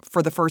 because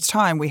for the first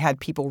time we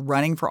had people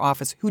running for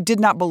office who did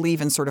not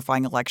believe in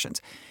certifying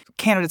elections,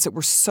 candidates that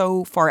were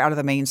so far out of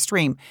the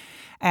mainstream.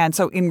 And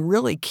so in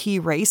really key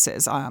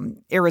races,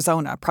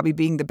 Arizona probably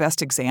being the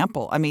best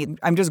example. I mean,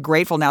 I'm just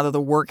grateful now that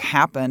the work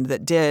happened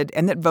that did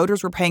and that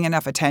voters were paying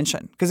enough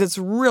attention, because it's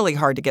really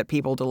hard to get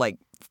people to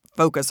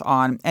focus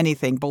on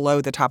anything below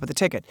the top of the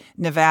ticket.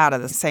 Nevada,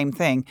 the same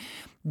thing.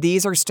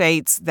 These are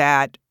states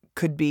that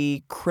could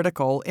be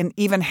critical in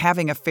even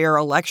having a fair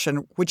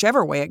election,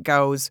 whichever way it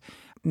goes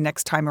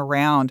next time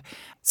around.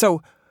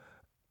 So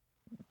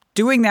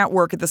doing that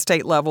work at the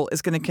state level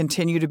is going to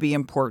continue to be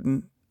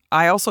important.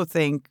 I also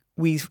think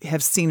we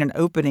have seen an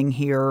opening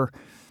here,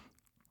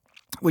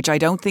 which I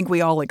don't think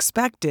we all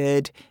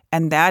expected,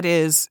 and that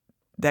is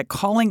that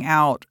calling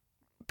out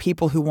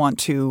people who want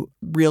to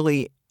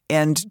really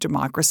end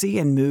democracy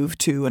and move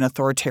to an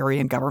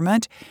authoritarian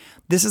government,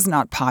 this is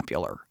not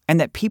popular,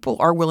 and that people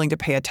are willing to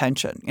pay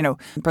attention. You know,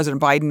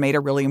 President Biden made a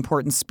really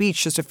important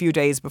speech just a few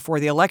days before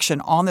the election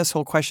on this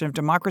whole question of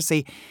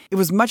democracy. It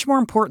was much more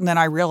important than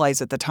I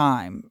realized at the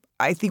time.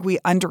 I think we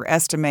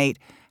underestimate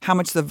how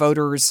much the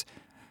voters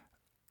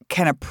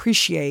can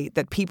appreciate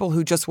that people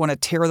who just want to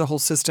tear the whole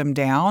system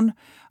down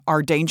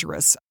are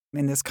dangerous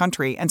in this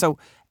country. And so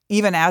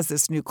even as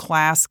this new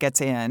class gets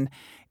in,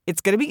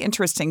 it's going to be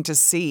interesting to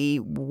see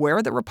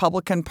where the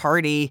Republican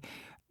Party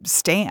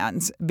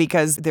stands,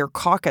 because their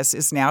caucus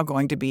is now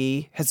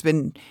has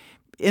been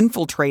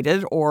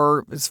infiltrated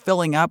or is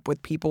filling up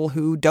with people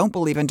who don't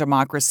believe in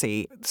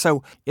democracy.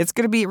 So it's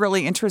going to be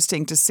really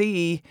interesting to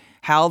see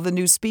how the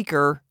new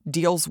speaker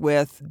deals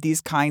with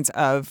these kinds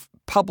of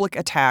public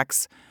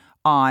attacks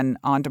on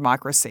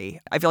democracy.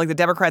 I feel like the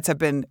Democrats have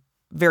been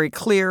very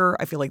clear.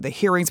 I feel like the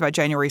hearings about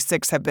January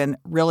 6th have been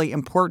really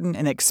important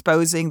in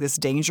exposing this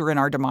danger in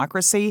our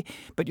democracy.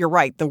 But you're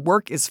right, the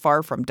work is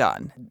far from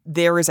done.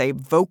 There is a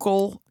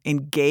vocal,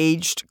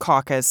 engaged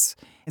caucus,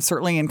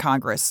 certainly in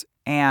Congress,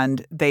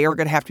 and they are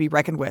going to have to be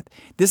reckoned with.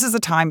 This is a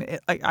time,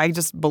 I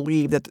just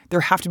believe that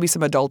there have to be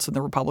some adults in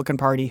the Republican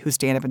Party who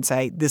stand up and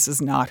say, this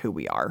is not who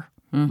we are.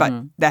 Mm-hmm. But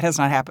that has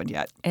not happened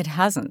yet. It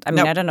hasn't. I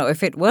mean, I don't know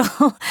if it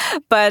will.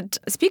 But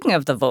speaking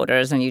of the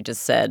voters, and you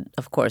just said,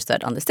 of course,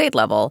 that on the state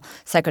level,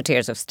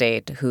 secretaries of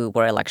state who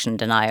were election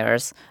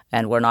deniers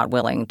and were not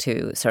willing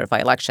to certify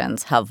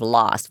elections have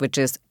lost, which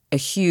is a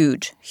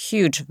huge,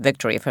 huge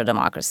victory for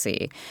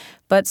democracy.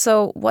 But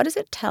so what does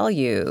it tell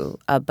you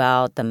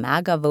about the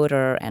MAGA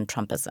voter and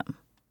Trumpism?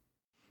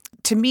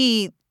 To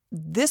me,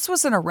 this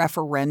wasn't a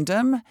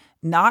referendum,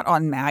 not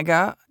on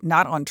MAGA,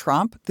 not on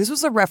Trump. This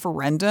was a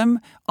referendum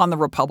on the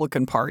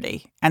Republican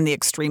Party and the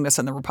extremists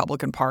in the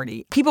Republican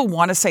Party. People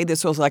want to say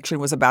this election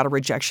was about a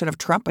rejection of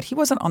Trump, but he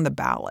wasn't on the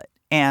ballot.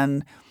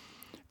 And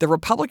the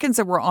Republicans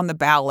that were on the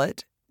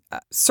ballot,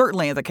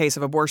 certainly in the case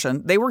of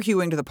abortion, they were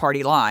hewing to the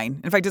party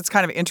line. In fact, it's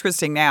kind of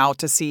interesting now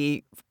to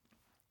see,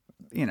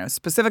 you know,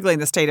 specifically in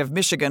the state of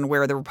Michigan,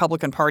 where the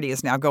Republican Party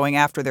is now going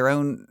after their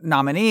own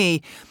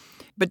nominee.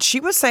 But she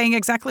was saying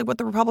exactly what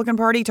the Republican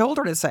Party told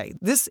her to say.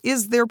 This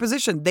is their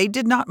position. They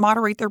did not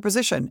moderate their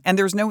position, and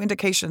there's no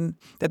indication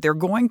that they're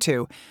going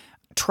to.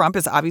 Trump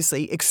is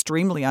obviously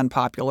extremely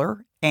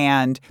unpopular,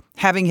 and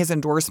having his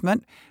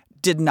endorsement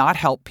did not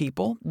help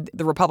people.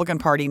 The Republican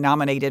Party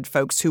nominated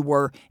folks who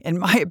were, in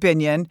my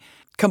opinion,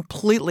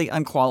 completely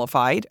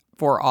unqualified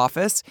for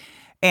office.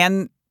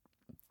 And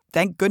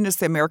thank goodness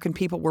the American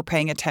people were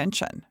paying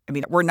attention. I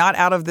mean, we're not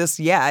out of this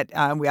yet.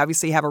 We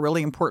obviously have a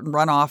really important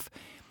runoff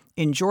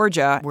in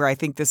Georgia, where I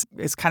think this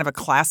is kind of a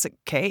classic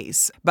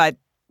case. But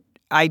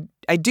I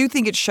do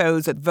think it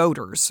shows that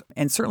voters,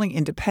 and certainly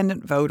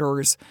independent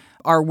voters,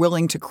 are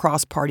willing to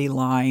cross party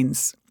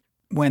lines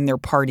when their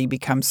party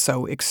becomes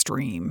so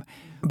extreme.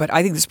 But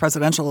I think this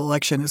presidential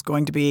election is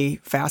going to be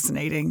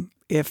fascinating.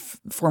 If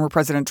former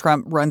President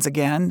Trump runs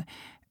again,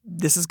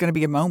 this is going to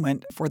be a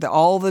moment for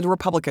all the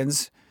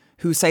Republicans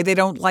who say they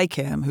don't like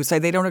him, who say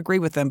they don't agree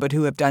with him, but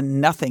who have done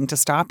nothing to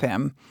stop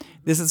him.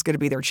 This is going to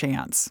be their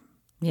chance.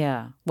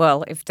 Yeah.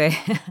 Well, if they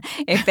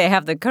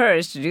have the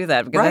courage to do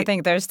that, because right. I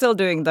think they're still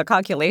doing the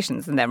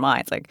calculations in their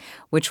minds, like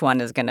which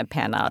one is going to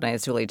pan out, and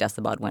it's really just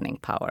about winning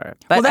power.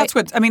 But well,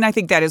 I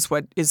think that is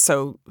what is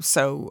so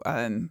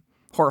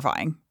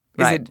horrifying.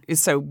 Right. It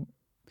is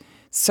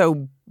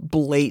so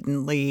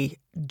blatantly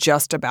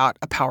just about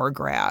a power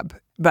grab.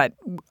 But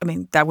I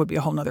mean, that would be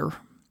a whole nother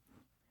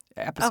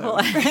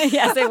episode.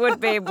 Yes, it would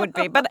be.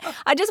 But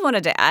I just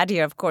wanted to add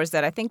here, of course,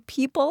 that I think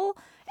people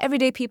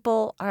everyday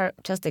people are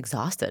just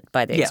exhausted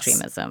by the Yes.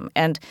 extremism.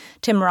 And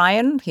Tim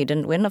Ryan, he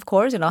didn't win, of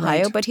course, in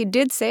Ohio, Right. but he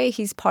did say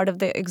he's part of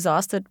the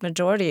exhausted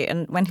majority.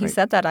 And when he Right.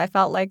 said that, I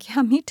felt like,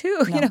 yeah, me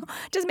too. No.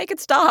 Just make it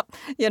stop.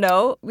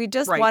 We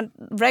just Right. want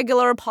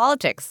regular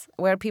politics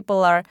where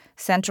people are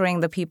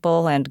centering the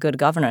people and good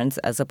governance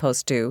as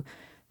opposed to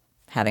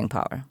having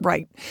power.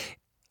 Right.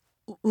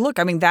 Look,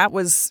 I mean, that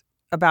was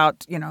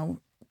about,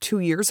 2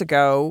 years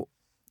ago.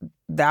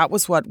 That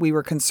was what we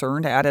were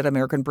concerned at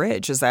American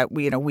Bridge, is that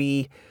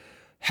we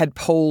had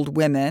polled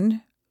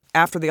women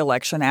after the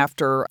election,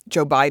 after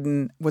Joe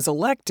Biden was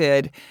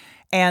elected,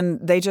 and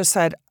they just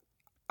said,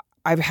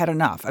 I've had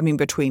enough. I mean,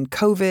 between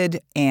COVID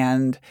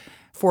and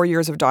 4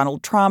 years of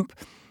Donald Trump,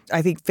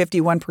 I think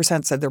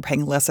 51% said they're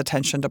paying less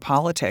attention to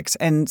politics.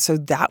 And so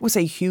that was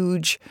a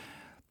huge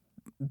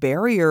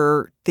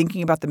barrier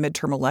thinking about the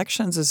midterm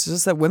elections, is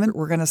just that women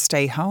were going to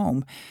stay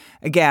home.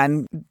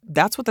 Again,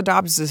 that's what the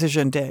Dobbs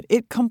decision did.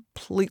 It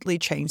completely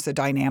changed the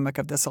dynamic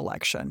of this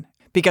election,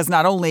 because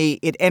not only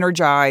it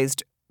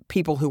energized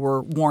people who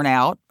were worn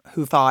out,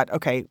 who thought,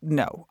 okay,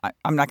 no,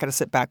 I'm not going to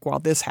sit back while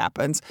this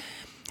happens.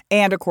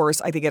 And of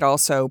course, I think it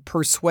also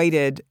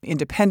persuaded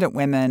independent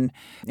women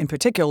in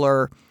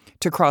particular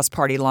to cross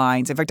party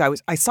lines. In fact,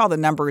 I saw the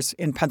numbers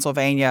in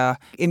Pennsylvania.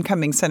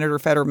 Incoming Senator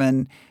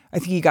Fetterman, I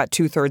think he got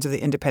 2/3 of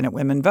the independent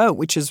women vote,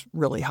 which is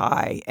really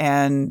high.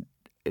 And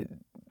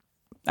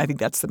I think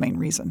that's the main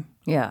reason.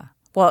 Yeah.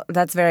 Well,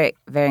 that's very,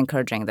 very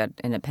encouraging that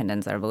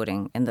independents are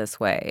voting in this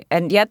way.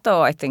 And yet,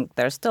 though, I think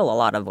there's still a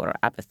lot of voter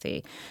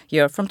apathy.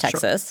 You're from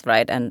Texas,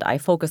 right? And I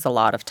focus a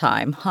lot of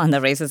time on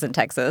the races in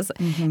Texas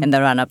in the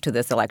run-up to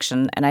this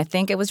election. And I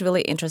think it was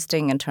really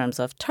interesting in terms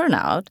of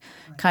turnout,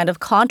 kind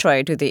of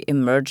contrary to the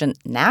emergent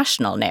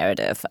national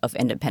narrative of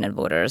independent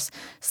voters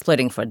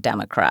splitting for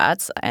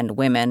Democrats and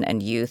women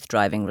and youth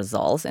driving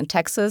results. In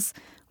Texas,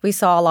 we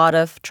saw a lot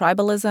of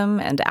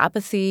tribalism and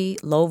apathy,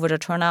 low voter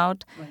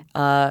turnout,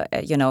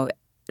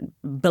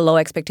 below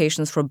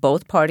expectations for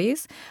both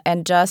parties,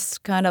 and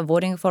just kind of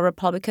voting for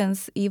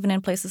Republicans even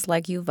in places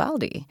like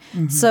Uvalde.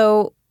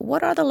 So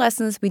what are the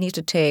lessons we need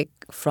to take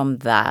from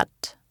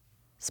that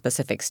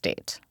specific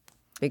state?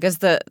 Because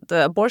the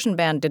abortion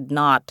ban did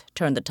not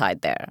turn the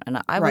tide there.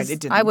 And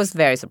I was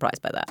very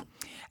surprised by that.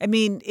 I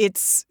mean,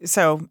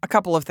 so a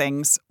couple of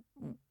things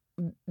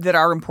that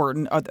are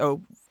important,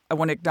 although I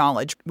want to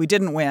acknowledge we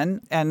didn't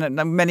win, and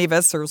many of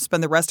us will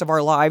spend the rest of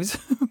our lives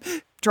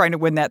trying to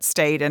win that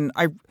state. And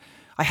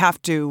I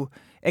have to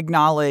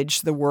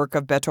acknowledge the work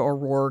of Beto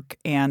O'Rourke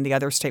and the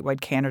other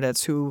statewide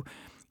candidates who,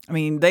 I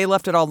mean, they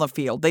left it all in the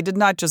field. They did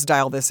not just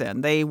dial this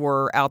in. They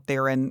were out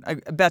there, and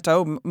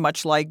Beto,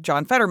 much like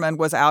John Fetterman,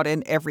 was out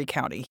in every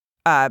county.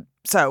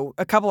 So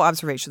a couple of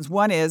observations.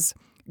 One is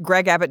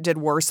Greg Abbott did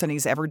worse than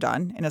he's ever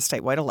done in a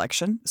statewide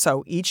election.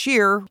 So each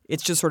year,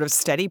 it's just sort of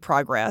steady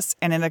progress.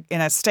 And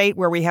in a state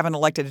where we haven't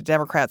elected a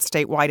Democrat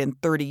statewide in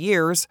 30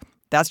 years,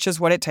 that's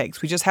just what it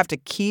takes. We just have to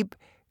keep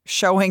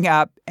showing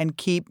up and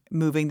keep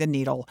moving the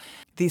needle.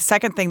 The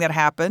second thing that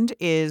happened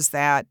is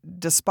that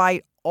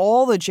despite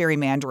all the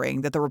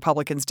gerrymandering that the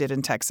Republicans did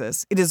in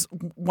Texas, it is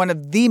one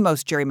of the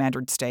most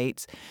gerrymandered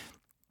states.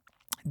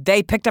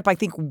 They picked up, I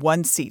think,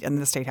 one seat in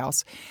the state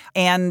house.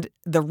 And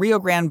the Rio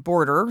Grande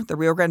border, the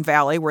Rio Grande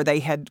Valley, where they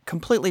had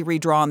completely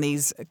redrawn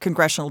these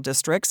congressional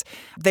districts,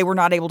 they were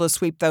not able to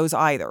sweep those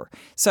either.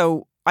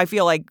 So I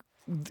feel like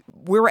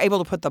we were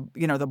able to put the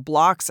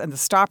blocks and the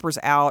stoppers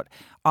out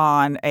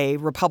on a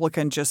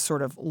Republican just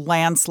sort of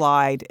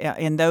landslide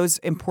in those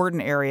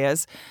important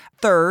areas.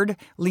 Third,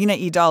 Lina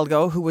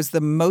Hidalgo, who was the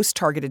most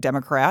targeted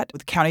Democrat,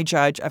 the county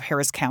judge of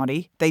Harris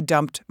County. They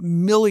dumped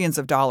millions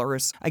of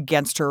dollars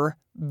against her.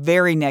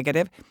 Very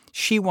negative.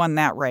 She won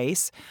that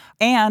race.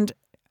 And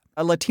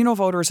Latino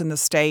voters in the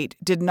state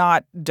did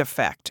not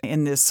defect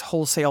in this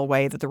wholesale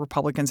way that the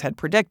Republicans had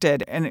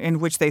predicted, and in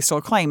which they still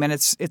claim, and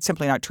it's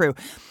simply not true.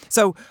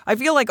 So I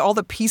feel like all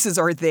the pieces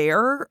are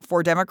there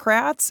for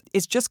Democrats.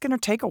 It's just going to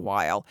take a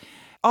while.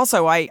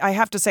 Also, I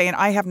have to say, and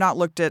I have not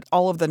looked at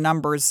all of the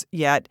numbers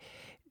yet,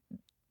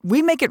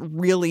 we make it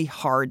really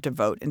hard to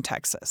vote in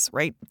Texas,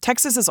 right?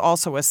 Texas is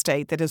also a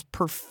state that has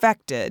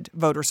perfected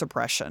voter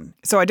suppression.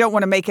 So I don't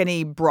want to make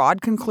any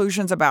broad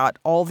conclusions about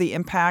all the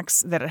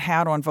impacts that it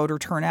had on voter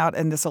turnout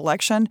in this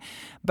election,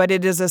 but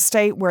it is a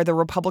state where the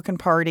Republican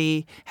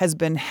Party has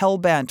been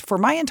hell-bent for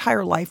my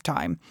entire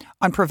lifetime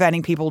on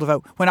preventing people to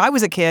vote. When I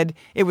was a kid,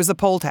 it was the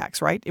poll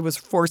tax, right? It was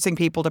forcing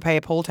people to pay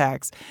a poll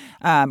tax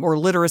or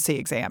literacy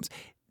exams.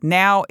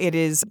 Now it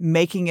is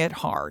making it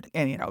hard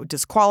and,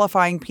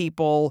 disqualifying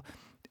people,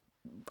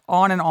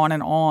 on and on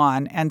and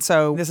on. And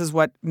so this is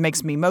what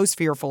makes me most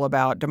fearful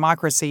about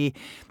democracy,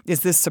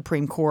 is this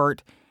Supreme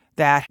Court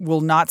that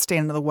will not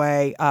stand in the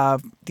way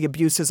of the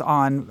abuses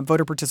on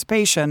voter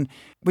participation,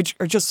 which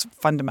are just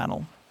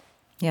fundamental.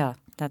 Yeah,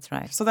 that's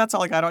right. So that's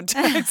all I got on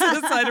Texas.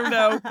 I don't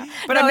know.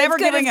 But I'm never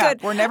giving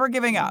up. We're never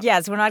giving up.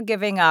 Yes, we're not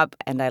giving up.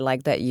 And I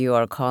like that you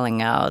are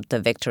calling out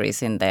the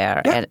victories in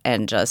there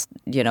and just,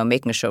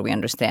 making sure we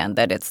understand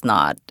that it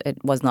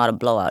was not a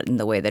blowout in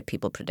the way that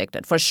people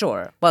predicted, for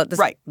sure. Well, this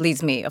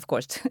leads me, of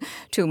course,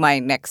 to my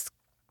next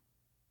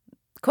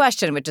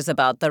question, which is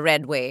about the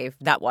red wave.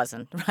 That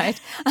wasn't, right?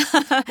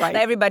 Right.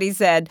 Everybody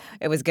said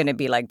it was going to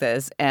be like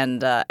this.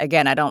 And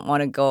again, I don't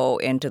want to go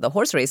into the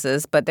horse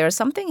races, but there's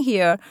something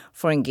here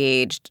for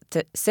engaged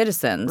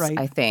citizens, Right.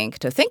 I think,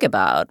 to think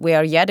about. We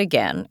are yet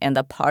again in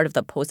the part of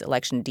the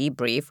post-election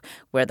debrief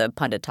where the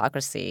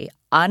punditocracy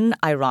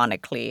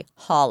unironically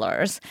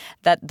hollers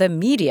that the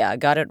media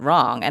got it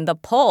wrong and the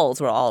polls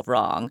were all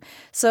wrong.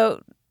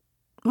 So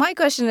my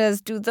question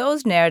is, do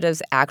those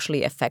narratives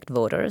actually affect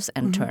voters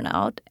and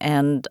turnout?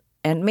 And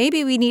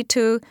maybe we need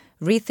to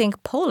rethink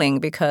polling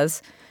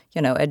because,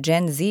 a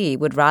Gen Z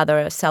would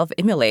rather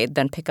self-immolate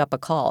than pick up a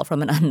call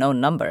from an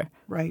unknown number.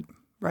 Right.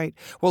 Right.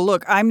 Well,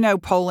 look, I'm no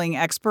polling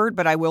expert,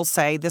 but I will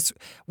say this.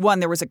 One,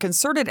 there was a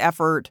concerted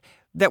effort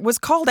that was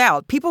called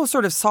out. People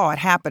sort of saw it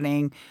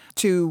happening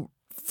to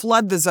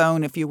flood the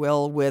zone, if you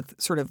will, with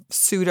sort of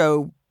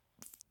pseudo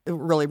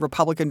really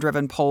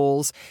Republican-driven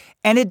polls.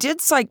 And it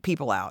did psych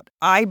people out.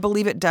 I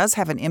believe it does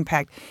have an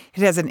impact.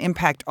 It has an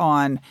impact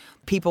on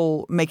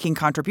people making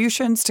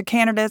contributions to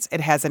candidates. It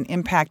has an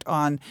impact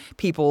on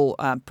people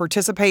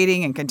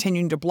participating and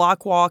continuing to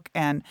block walk.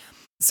 And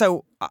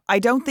so I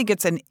don't think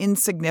it's an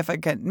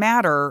insignificant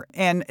matter.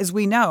 And as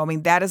we know,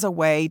 that is a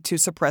way to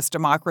suppress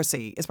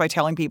democracy, is by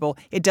telling people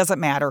it doesn't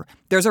matter.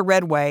 There's a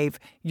red wave.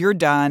 You're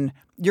done.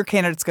 Your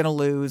candidate's going to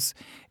lose,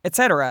 et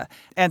cetera.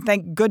 And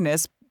thank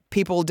goodness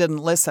people didn't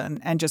listen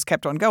and just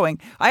kept on going.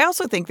 I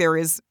also think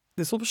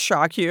this will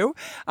shock you,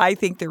 I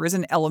think there is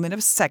an element of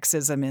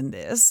sexism in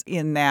this,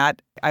 in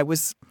that I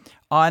was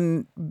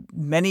on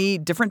many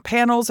different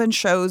panels and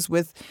shows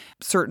with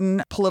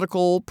certain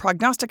political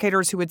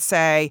prognosticators who would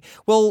say,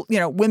 well,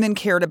 women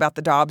cared about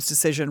the Dobbs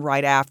decision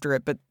right after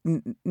it, but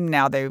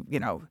now they,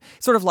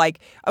 sort of like,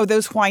 oh,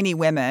 those whiny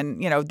women,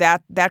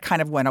 that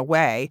kind of went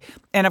away.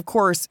 And of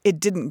course, it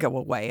didn't go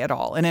away at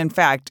all. And in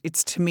fact,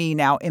 it's to me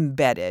now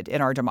embedded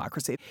in our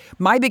democracy.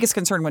 My biggest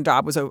concern when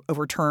Dobbs was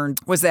overturned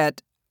was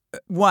that,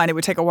 one, it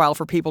would take a while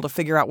for people to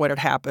figure out what had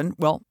happened.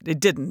 Well,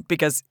 it didn't,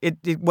 because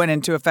it went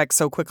into effect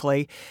so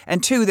quickly.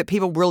 And two, that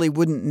people really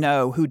wouldn't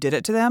know who did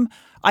it to them.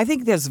 I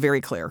think that's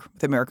very clear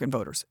with American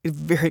voters. It's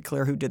very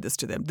clear who did this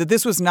to them. That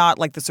this was not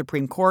like the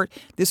Supreme Court.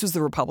 This was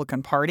the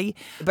Republican Party.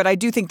 But I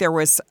do think there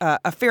was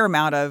a fair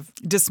amount of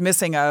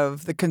dismissing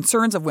of the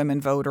concerns of women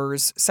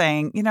voters,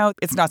 saying,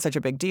 it's not such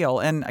a big deal.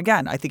 And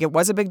again, I think it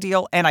was a big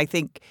deal. And I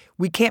think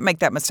we can't make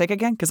that mistake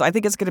again, because I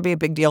think it's going to be a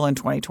big deal in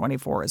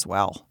 2024 as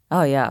well.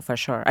 Oh, yeah, for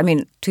sure.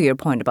 To your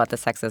point about the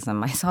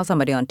sexism, I saw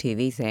somebody on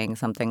TV saying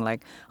something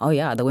like, oh,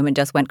 yeah, the women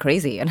just went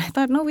crazy. And I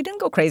thought, no, we didn't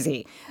go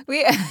crazy.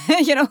 We,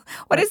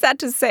 what is that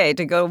to say?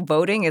 To go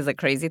voting is a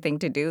crazy thing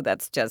to do?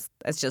 It's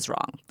just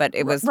wrong. But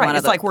it was right.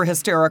 It's like we're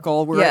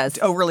hysterical. We're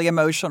overly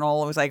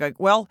emotional. It was like,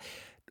 well,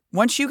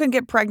 once you can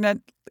get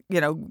pregnant,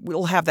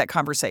 we'll have that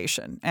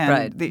conversation.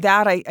 And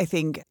that, I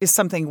think, is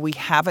something we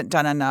haven't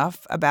done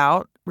enough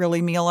about,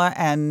 really, Mila.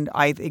 And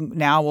I think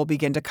now will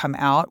begin to come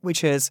out,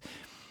 which is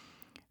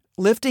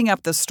lifting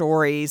up the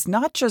stories,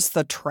 not just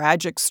the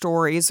tragic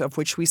stories of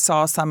which we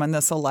saw some in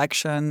this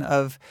election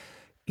of,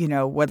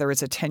 whether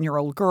it's a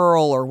 10-year-old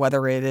girl or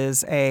whether it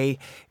is a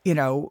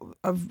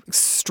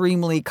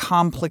extremely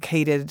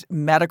complicated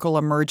medical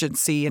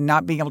emergency and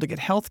not being able to get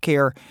health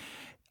care.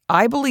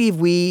 I believe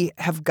we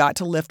have got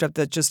to lift up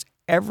the just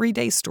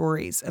everyday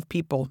stories of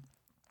people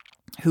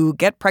who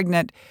get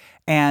pregnant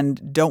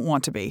and don't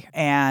want to be.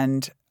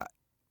 And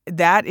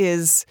that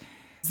is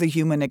the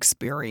human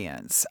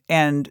experience.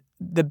 And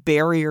the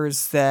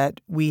barriers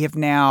that we have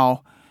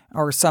now,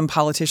 or some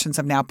politicians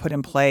have now put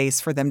in place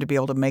for them to be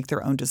able to make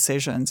their own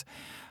decisions.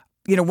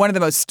 One of the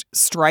most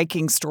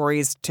striking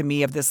stories to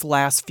me of this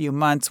last few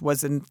months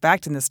was, in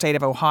fact, in the state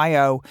of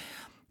Ohio.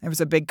 There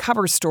was a big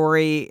cover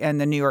story in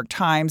the New York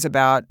Times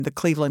about the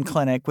Cleveland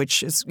Clinic,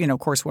 which is, of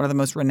course, one of the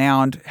most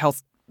renowned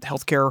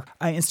healthcare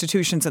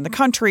institutions in the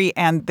country.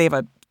 And they have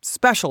a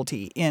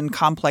specialty in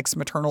complex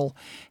maternal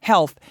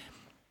health.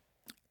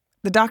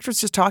 The doctor's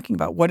just talking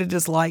about what it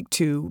is like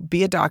to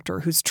be a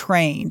doctor who's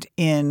trained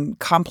in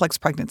complex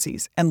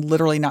pregnancies and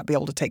literally not be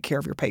able to take care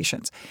of your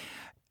patients.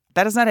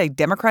 That is not a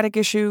Democratic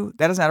issue.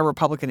 That is not a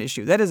Republican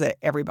issue. That is an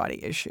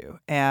everybody issue.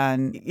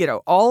 And,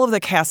 all of the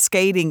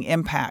cascading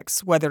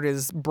impacts, whether it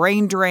is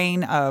brain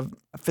drain of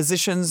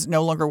physicians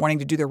no longer wanting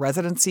to do their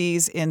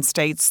residencies in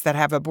states that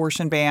have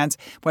abortion bans,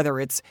 whether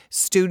it's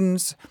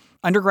students,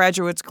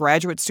 undergraduates,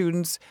 graduate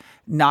students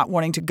not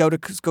wanting to go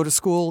to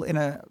school in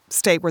a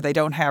state where they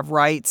don't have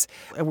rights.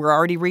 We're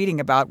already reading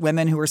about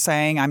women who are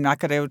saying, I'm not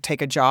going to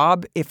take a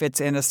job if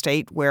it's in a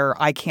state where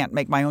I can't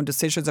make my own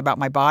decisions about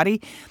my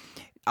body.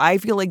 I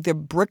feel like the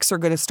bricks are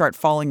going to start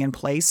falling in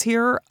place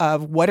here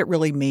of what it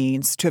really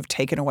means to have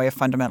taken away a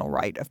fundamental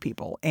right of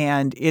people.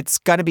 And it's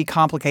going to be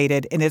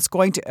complicated, and it's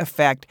going to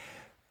affect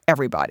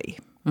everybody.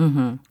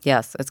 Mm-hmm.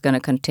 Yes, it's going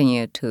to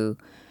continue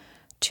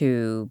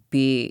to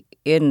be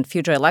in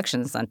future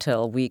elections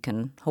until we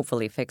can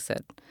hopefully fix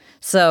it.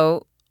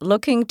 So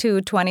looking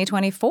to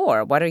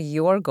 2024, what are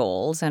your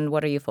goals and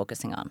what are you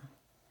focusing on?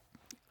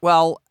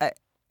 Well,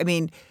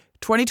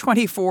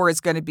 2024 is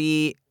going to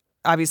be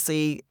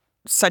obviously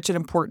such an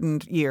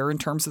important year in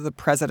terms of the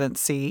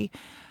presidency.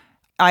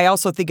 I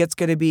also think it's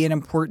going to be an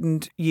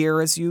important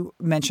year, as you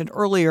mentioned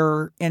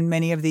earlier, in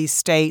many of these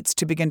states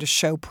to begin to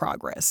show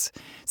progress.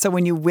 So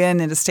when you win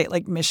in a state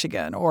like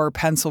Michigan or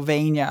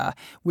Pennsylvania,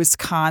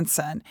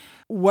 Wisconsin,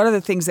 what are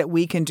the things that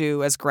we can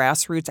do as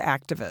grassroots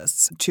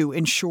activists to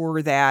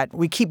ensure that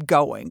we keep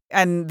going?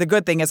 And the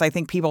good thing is I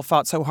think people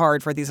fought so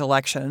hard for these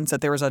elections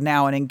that there is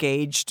now an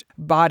engaged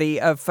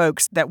body of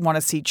folks that want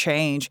to see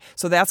change.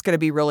 So that's going to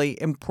be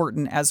really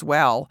important as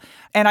well.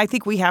 And I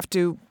think we have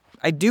to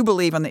I do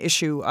believe on the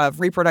issue of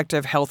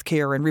reproductive health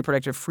care and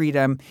reproductive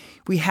freedom,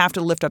 we have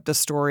to lift up the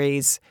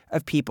stories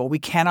of people. We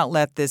cannot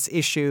let this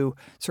issue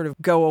sort of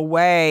go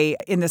away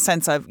in the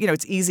sense of,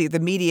 it's easy. The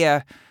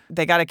media,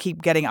 they got to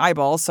keep getting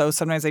eyeballs. So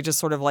sometimes they just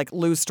sort of like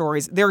lose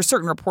stories. There are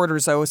certain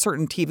reporters, though,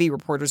 certain TV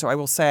reporters, who I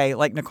will say,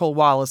 like Nicole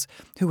Wallace,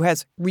 who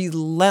has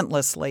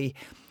relentlessly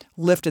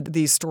lifted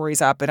these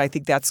stories up. And I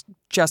think that's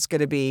just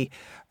going to be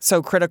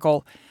so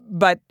critical.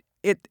 But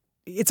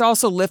it's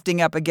also lifting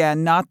up,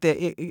 again, not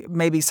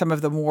maybe some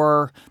of the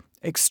more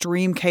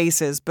extreme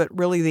cases, but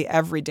really the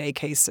everyday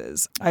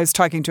cases. I was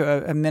talking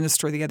to a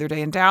minister the other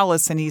day in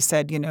Dallas, and he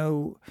said,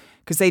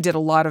 because they did a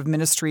lot of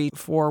ministry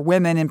for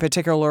women in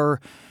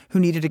particular who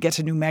needed to get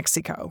to New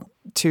Mexico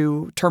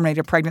to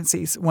terminate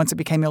pregnancies once it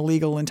became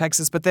illegal in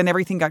Texas. But then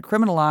everything got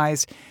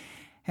criminalized.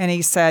 And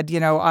he said,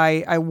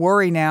 I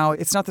worry now,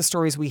 it's not the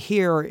stories we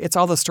hear, it's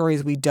all the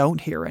stories we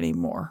don't hear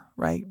anymore,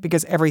 right?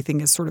 Because everything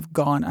has sort of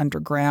gone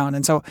underground.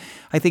 And so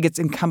I think it's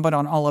incumbent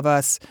on all of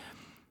us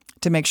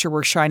to make sure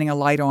we're shining a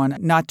light on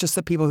not just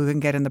the people who can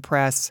get in the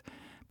press,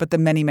 but the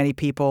many, many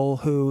people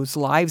whose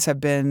lives have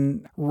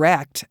been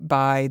wrecked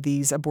by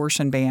these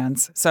abortion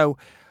bans. So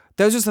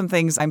those are some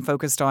things I'm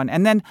focused on.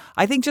 And then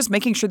I think just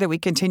making sure that we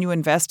continue to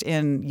invest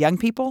in young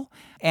people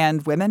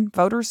and women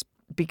voters,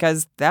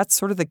 because that's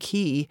sort of the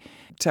key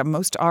to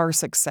most our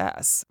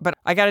success. But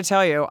I got to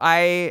tell you,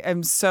 I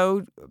am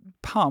so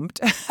pumped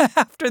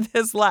after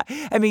this.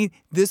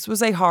 This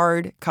was a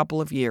hard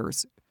couple of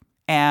years.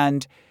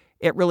 And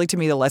it really, to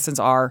me, the lessons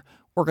are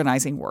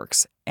organizing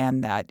works,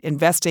 and that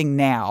investing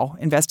now,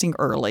 investing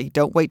early,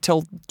 don't wait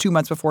till 2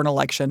 months before an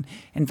election,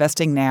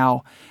 investing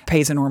now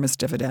pays enormous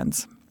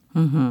dividends.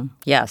 Mm-hmm.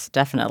 Yes,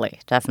 definitely.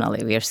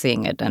 Definitely. We are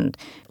seeing it. And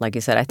like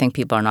you said, I think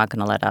people are not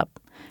going to let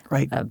up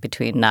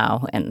between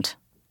now and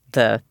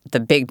the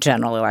big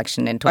general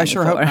election in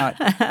 2024.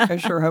 I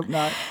sure hope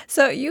not.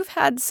 So you've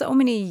had so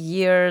many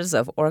years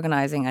of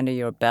organizing under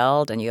your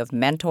belt, and you have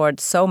mentored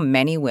so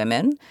many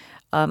women.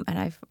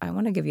 And I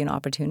want to give you an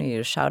opportunity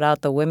to shout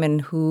out the women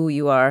who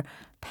you are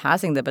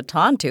passing the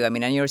baton to.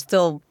 And you're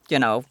still,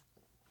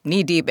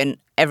 knee-deep in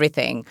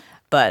everything.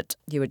 But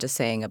you were just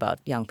saying about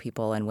young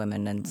people and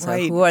women. And so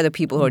who are the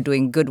people who are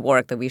doing good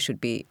work that we should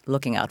be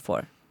looking out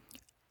for?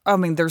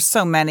 There's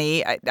so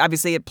many.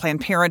 Obviously, at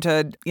Planned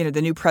Parenthood,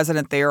 the new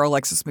president there,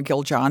 Alexis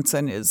McGill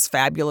Johnson, is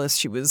fabulous.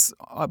 She was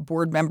a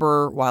board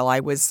member while I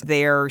was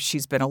there.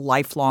 She's been a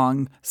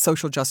lifelong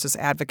social justice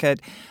advocate.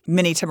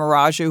 Minnie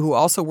Timaraju, who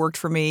also worked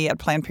for me at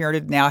Planned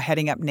Parenthood, now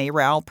heading up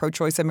NARAL,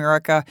 Pro-Choice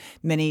America.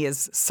 Minnie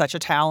is such a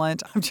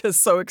talent. I'm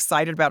just so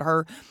excited about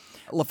her.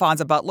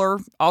 LaFonza Butler,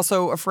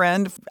 also a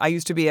friend. I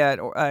used to be a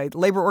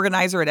labor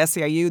organizer at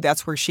SEIU.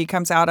 That's where she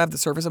comes out of, the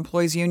Service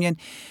Employees Union.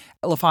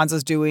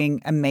 LaFonza's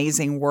doing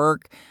amazing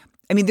work.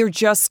 There are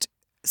just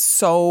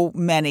so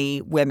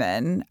many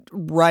women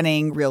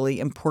running really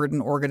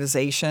important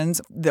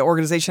organizations. The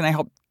organization I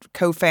helped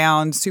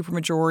co-found,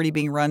 Supermajority,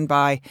 being run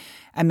by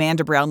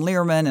Amanda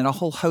Brown-Learman and a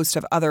whole host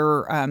of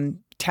other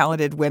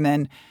talented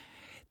women.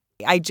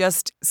 I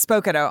just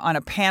spoke on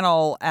a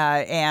panel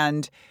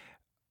and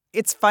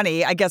it's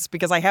funny, I guess,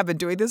 because I have been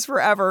doing this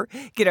forever.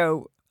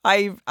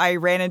 I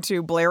ran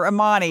into Blair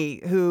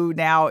Imani, who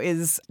now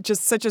is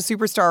just such a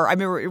superstar. I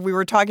remember we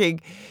were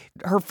talking,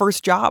 her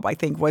first job, I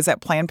think, was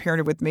at Planned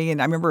Parenthood with me.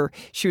 And I remember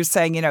she was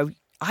saying,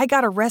 I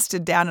got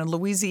arrested down in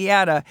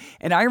Louisiana.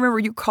 And I remember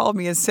you called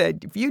me and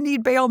said, if you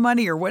need bail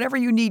money or whatever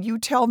you need, you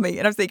tell me.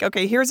 And I was thinking,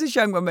 okay, here's this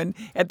young woman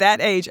at that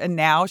age. And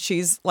now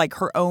she's like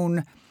her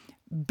own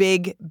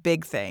big,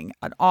 big thing,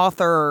 an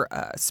author,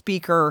 a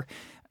speaker,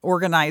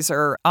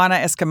 organizer. Ana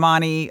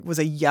Escamani was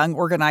a young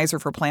organizer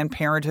for Planned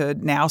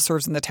Parenthood, now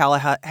serves in the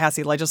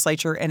Tallahassee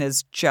legislature and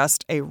is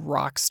just a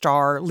rock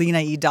star.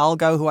 Lena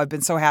Hidalgo, who I've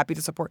been so happy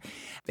to support.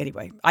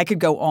 Anyway, I could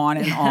go on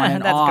and on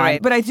and That's on.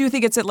 great. But I do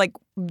think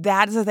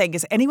that is the thing,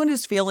 is anyone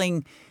who's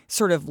feeling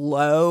sort of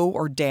low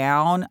or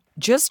down,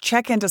 just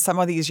check into some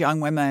of these young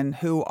women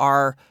who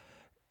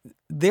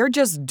they're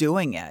just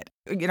doing it.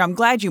 I'm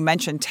glad you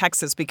mentioned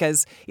Texas,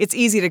 because it's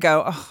easy to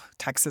go, oh,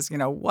 Texas,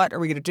 what are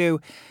we going to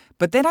do?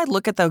 But then I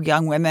look at the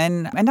young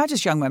women, and not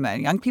just young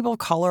women, young people of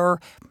color,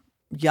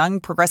 young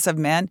progressive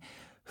men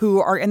who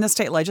are in the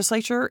state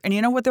legislature. And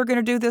you know what they're going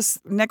to do this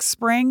next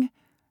spring?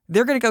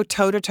 They're going to go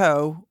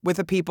toe-to-toe with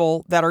the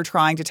people that are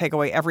trying to take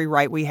away every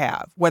right we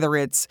have, whether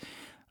it's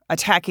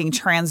attacking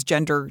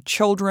transgender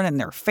children and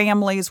their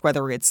families,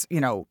 whether it's,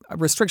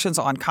 restrictions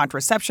on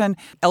contraception,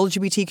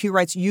 LGBTQ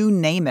rights, you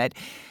name it.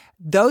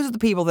 those are the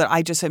people that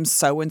I just am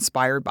so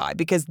inspired by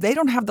because they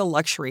don't have the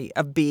luxury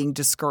of being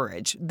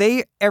discouraged.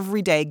 They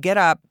every day get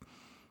up,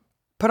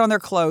 put on their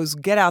clothes,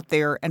 get out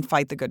there and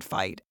fight the good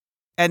fight.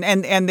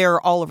 And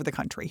they're all over the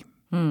country.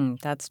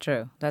 That's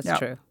true. That's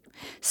true.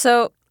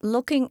 So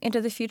looking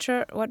into the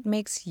future, what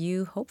makes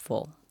you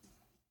hopeful?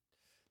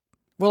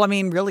 Well, I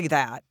mean, really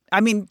that. I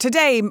mean,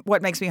 today,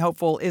 what makes me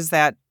hopeful is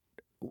that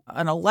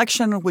an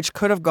election which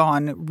could have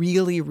gone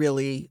really,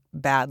 really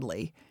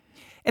badly.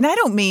 And I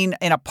don't mean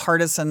in a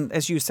partisan,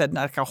 as you said,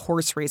 like a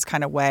horse race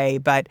kind of way,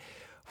 but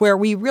where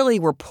we really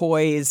were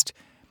poised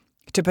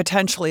to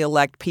potentially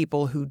elect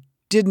people who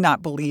did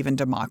not believe in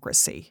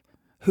democracy,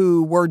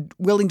 who were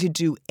willing to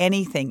do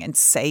anything and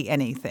say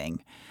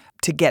anything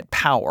to get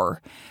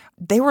power.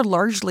 They were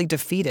largely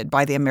defeated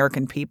by the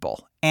American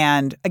people.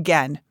 And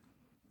again,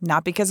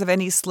 not because of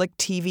any slick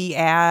TV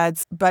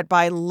ads, but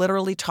by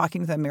literally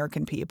talking to the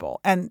American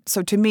people. And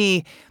so to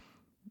me,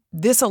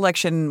 this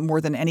election, more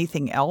than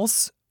anything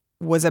else,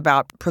 was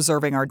about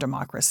preserving our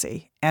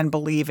democracy and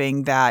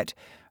believing that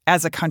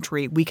as a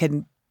country, we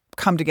can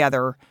come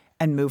together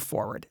and move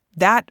forward.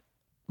 That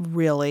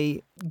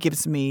really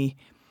gives me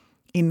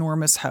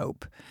enormous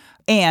hope.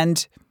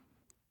 And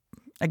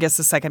I guess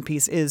the second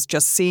piece is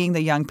just seeing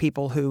the young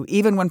people who,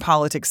 even when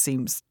politics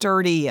seems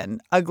dirty and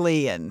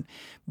ugly and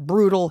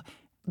brutal,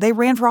 they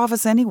ran for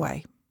office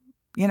anyway.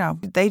 You know,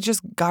 they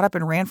just got up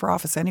and ran for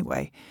office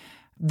anyway.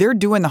 They're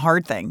doing the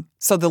hard thing.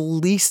 So the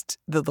least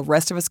that the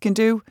rest of us can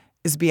do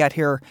is be out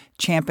here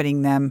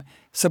championing them,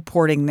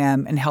 supporting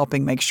them, and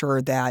helping make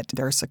sure that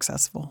they're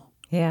successful.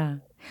 Yeah.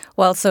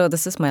 Well, so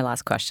this is my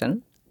last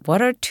question.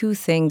 What are 2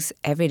 things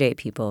everyday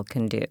people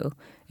can do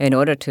in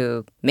order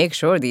to make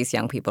sure these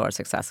young people are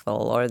successful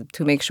or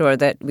to make sure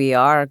that we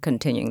are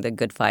continuing the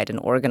good fight and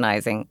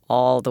organizing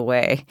all the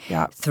way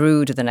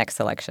through to the next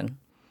election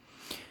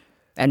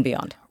and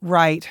beyond?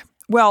 Right.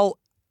 Well,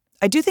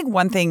 I do think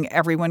one thing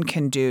everyone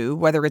can do,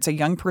 whether it's a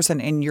young person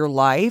in your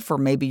life or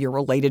maybe you're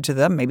related to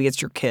them, maybe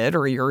it's your kid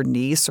or your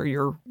niece or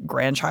your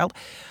grandchild.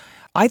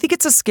 I think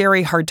it's a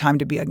scary, hard time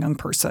to be a young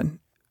person.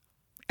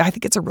 I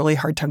think it's a really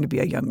hard time to be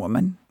a young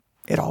woman.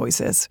 It always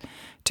is,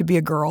 to be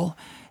a girl.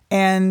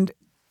 And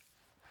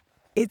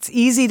it's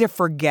easy to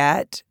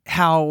forget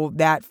how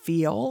that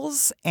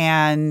feels.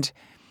 And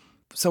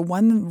so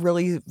one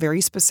really very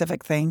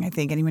specific thing I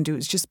think anyone do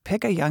is just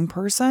pick a young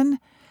person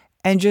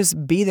and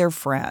just be their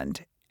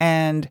friend.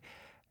 And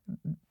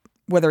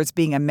whether it's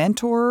being a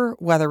mentor,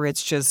 whether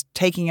it's just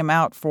taking them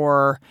out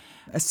for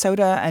a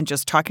soda and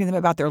just talking to them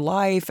about their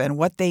life and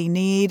what they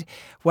need,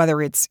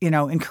 whether it's,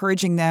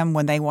 encouraging them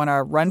when they want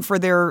to run for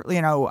their,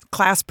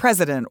 class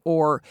president,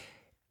 or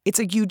it's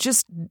like you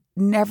just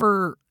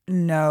never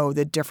know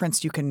the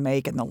difference you can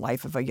make in the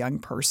life of a young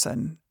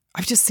person.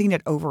 I've just seen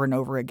it over and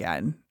over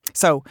again.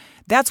 So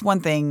that's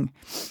one thing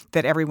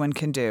that everyone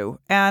can do.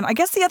 And I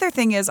guess the other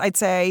thing is I'd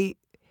say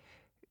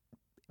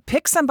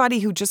pick somebody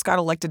who just got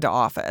elected to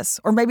office,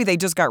 or maybe they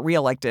just got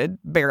reelected,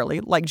 barely,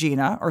 like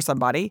Gina or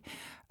somebody,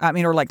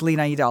 or like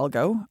Lena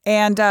Hidalgo.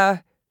 And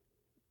I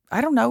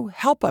don't know,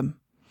 help them.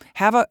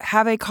 Have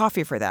a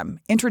coffee for them.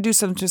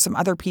 Introduce them to some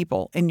other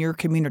people in your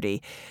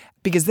community.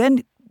 Because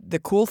then the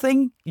cool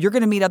thing, you're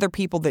going to meet other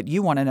people that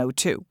you want to know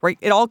too, right?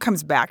 It all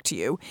comes back to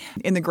you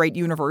in the great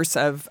universe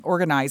of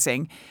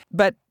organizing.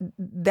 But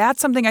that's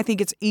something I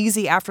think it's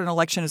easy after an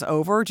election is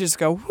over. Just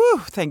go, whew,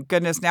 thank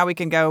goodness. Now we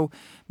can go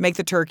make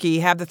the turkey,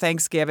 have the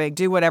Thanksgiving,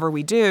 do whatever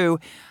we do.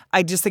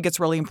 I just think it's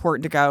really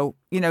important to go,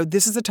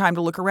 this is a time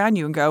to look around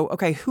you and go,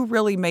 okay, who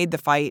really made the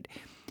fight?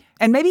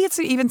 And maybe it's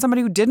even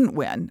somebody who didn't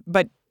win,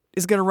 but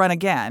is going to run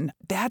again.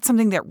 That's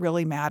something that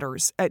really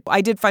matters.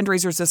 I did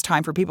fundraisers this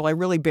time for people I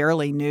really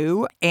barely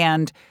knew,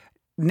 and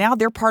now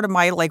they're part of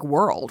my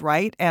world,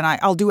 right? And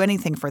I'll do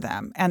anything for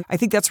them. And I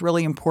think that's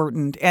really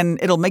important,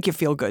 and it'll make you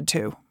feel good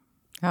too.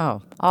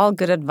 Oh, all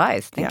good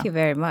advice. Thank you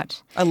very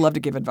much. I love to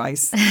give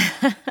advice.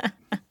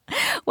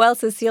 Well,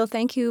 Cecile,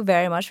 thank you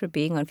very much for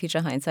being on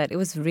Future Hindsight. It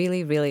was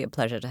really, really a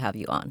pleasure to have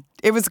you on.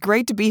 It was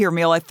great to be here,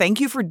 Mila.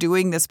 Thank you for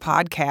doing this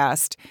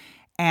podcast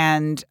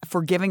and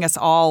for giving us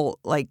all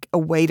a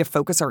way to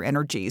focus our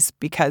energies,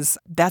 because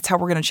that's how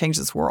we're going to change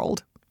this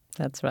world.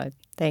 That's right.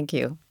 Thank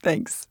you.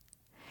 Thanks.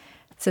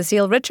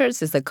 Cecile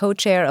Richards is the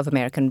co-chair of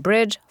American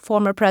Bridge,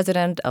 former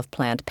president of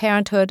Planned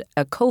Parenthood,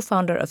 a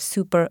co-founder of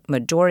Super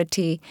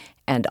Majority,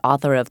 and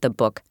author of the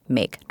book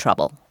Make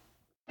Trouble.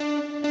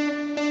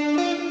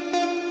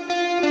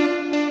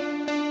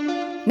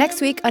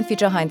 Next week on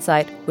Future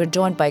Hindsight, we're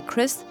joined by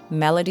Chris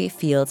Melody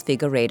Fields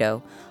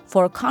Figueiredo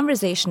for a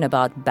conversation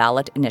about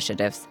ballot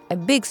initiatives, a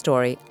big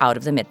story out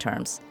of the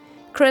midterms.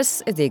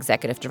 Chris is the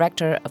executive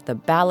director of the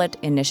Ballot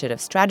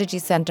Initiative Strategy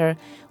Center,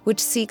 which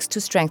seeks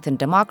to strengthen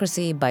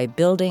democracy by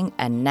building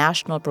a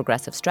national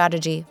progressive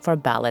strategy for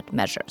ballot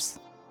measures.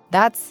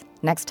 That's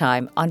next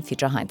time on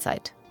Future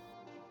Hindsight.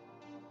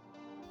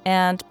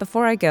 And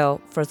before I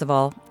go, first of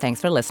all,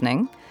 thanks for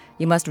listening.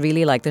 You must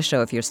really like the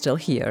show if you're still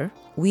here.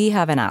 We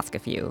have an ask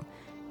of you.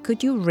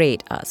 could you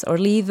rate us or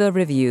leave a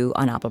review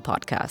on Apple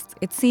Podcasts?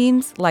 It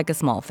seems like a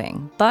small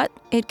thing, but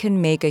it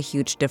can make a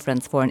huge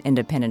difference for an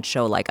independent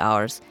show like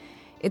ours.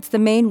 It's the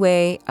main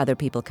way other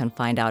people can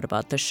find out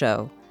about the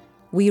show.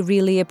 We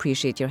really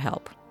appreciate your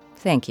help.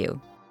 Thank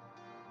you.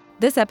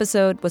 This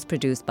episode was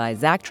produced by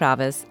Zach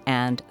Travis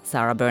and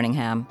Sarah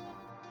Birmingham.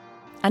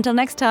 Until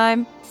next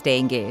time, stay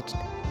engaged.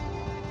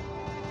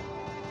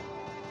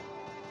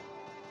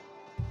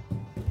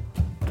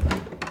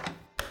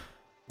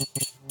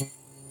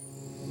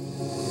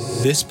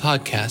 This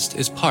podcast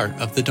is part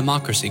of the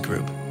Democracy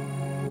Group.